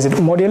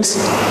sentence-based models.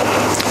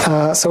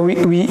 So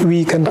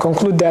we can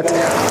conclude that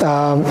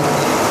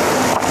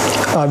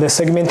the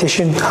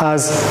segmentation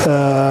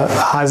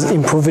has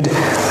improved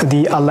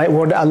the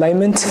word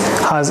alignment,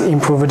 has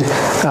improved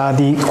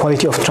the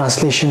quality of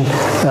translation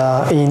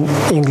in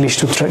English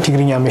to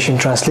Tigrinya machine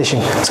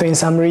translation. So in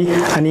summary,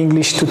 an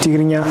English to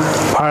Tigrinya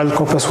parallel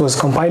corpus was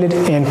compiled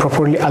and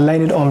properly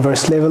aligned on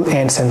verse level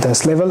and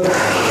sentence level,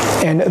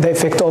 and the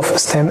effect of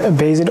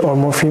stem-based or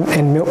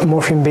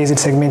morpheme-based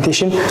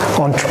segmentation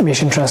on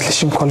machine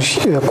translation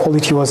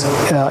quality was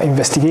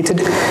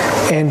investigated,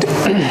 and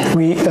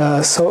we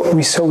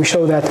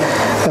show that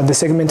the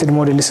segmented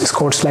model is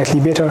scored slightly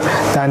better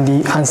than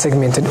the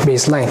unsegmented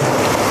baseline.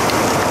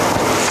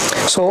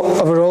 So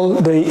overall,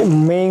 the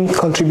main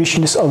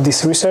contributions of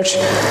this research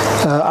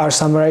are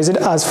summarized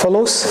as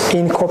follows.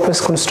 In corpus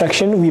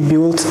construction, we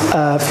built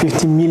a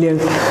 50 million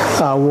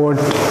word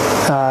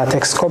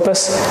text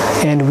corpus,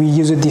 and we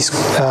used this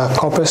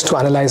corpus to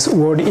analyze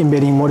word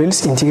embedding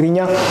models in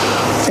Tigrinya,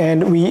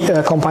 and we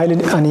compiled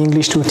an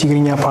English to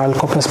Tigrinya parallel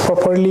corpus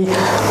properly.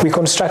 We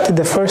constructed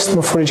the first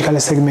morphologically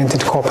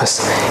segmented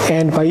corpus,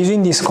 and by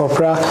using this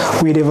corpora,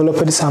 we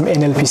developed some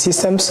NLP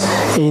systems.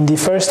 In the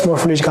first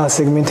morphological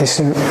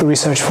segmentation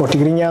research for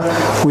Tigrinya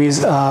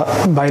with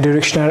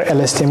bidirectional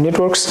LSTM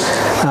networks,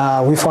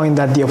 we found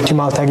that the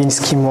optimal tagging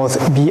scheme was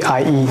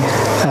BIE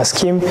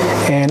scheme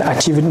and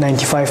achieved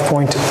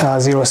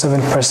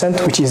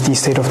 95.07%, which is the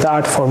state of the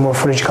art for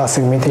morphological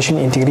segmentation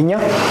in Tigrinya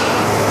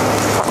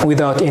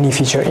without any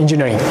feature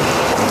engineering.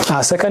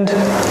 Second,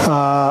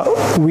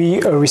 we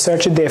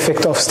researched the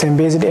effect of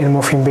stem-based and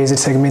morpheme-based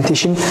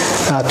segmentation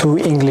to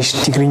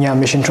English-Tigrinya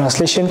machine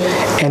translation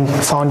and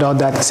found out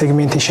that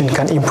segmentation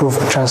can improve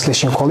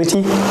translation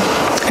quality.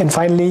 And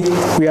finally,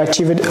 we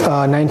achieved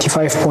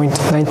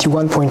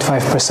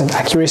 91.5%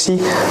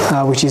 accuracy,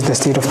 which is the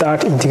state of the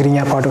art in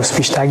Tigrinya part of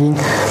speech tagging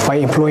by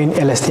employing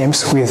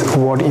LSTMs with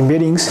word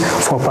embeddings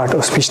for part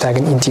of speech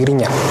tagging in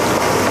Tigrinya.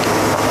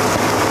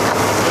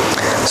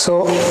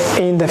 So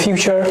in the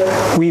future,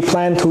 we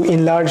plan to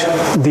enlarge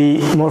the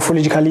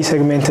morphologically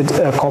segmented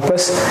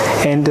corpus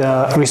and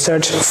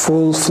research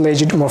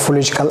full-fledged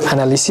morphological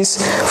analysis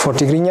for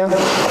Tigrinya.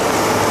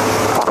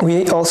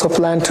 We also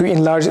plan to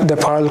enlarge the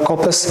parallel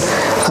corpus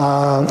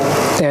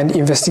and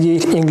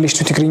investigate English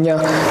to Tigrinya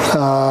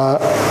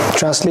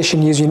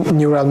translation using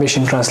neural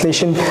machine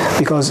translation,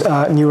 because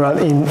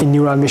in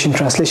neural machine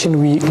translation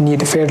we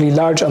need a fairly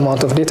large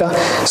amount of data.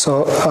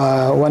 So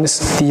once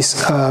this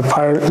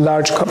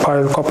large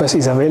parallel corpus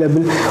is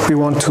available, we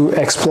want to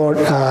explore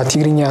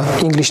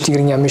English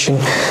Tigrinya machine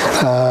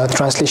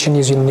translation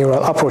using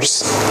neural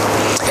approaches.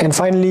 And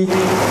finally,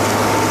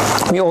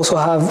 we also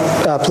have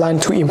a plan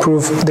to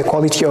improve the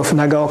quality of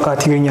Nagaoka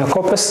Tigrinya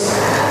corpus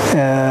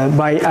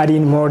by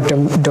adding more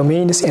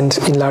domains and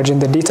enlarging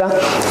the data,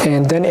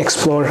 and then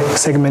explore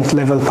segment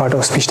level part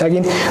of speech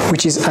tagging,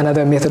 which is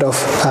another method of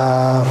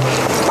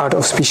part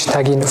of speech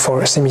tagging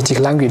for Semitic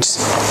languages.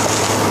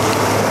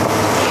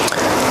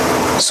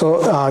 So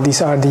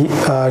these are the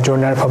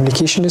journal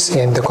publications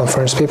and the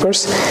conference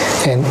papers,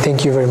 and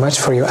thank you very much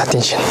for your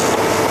attention.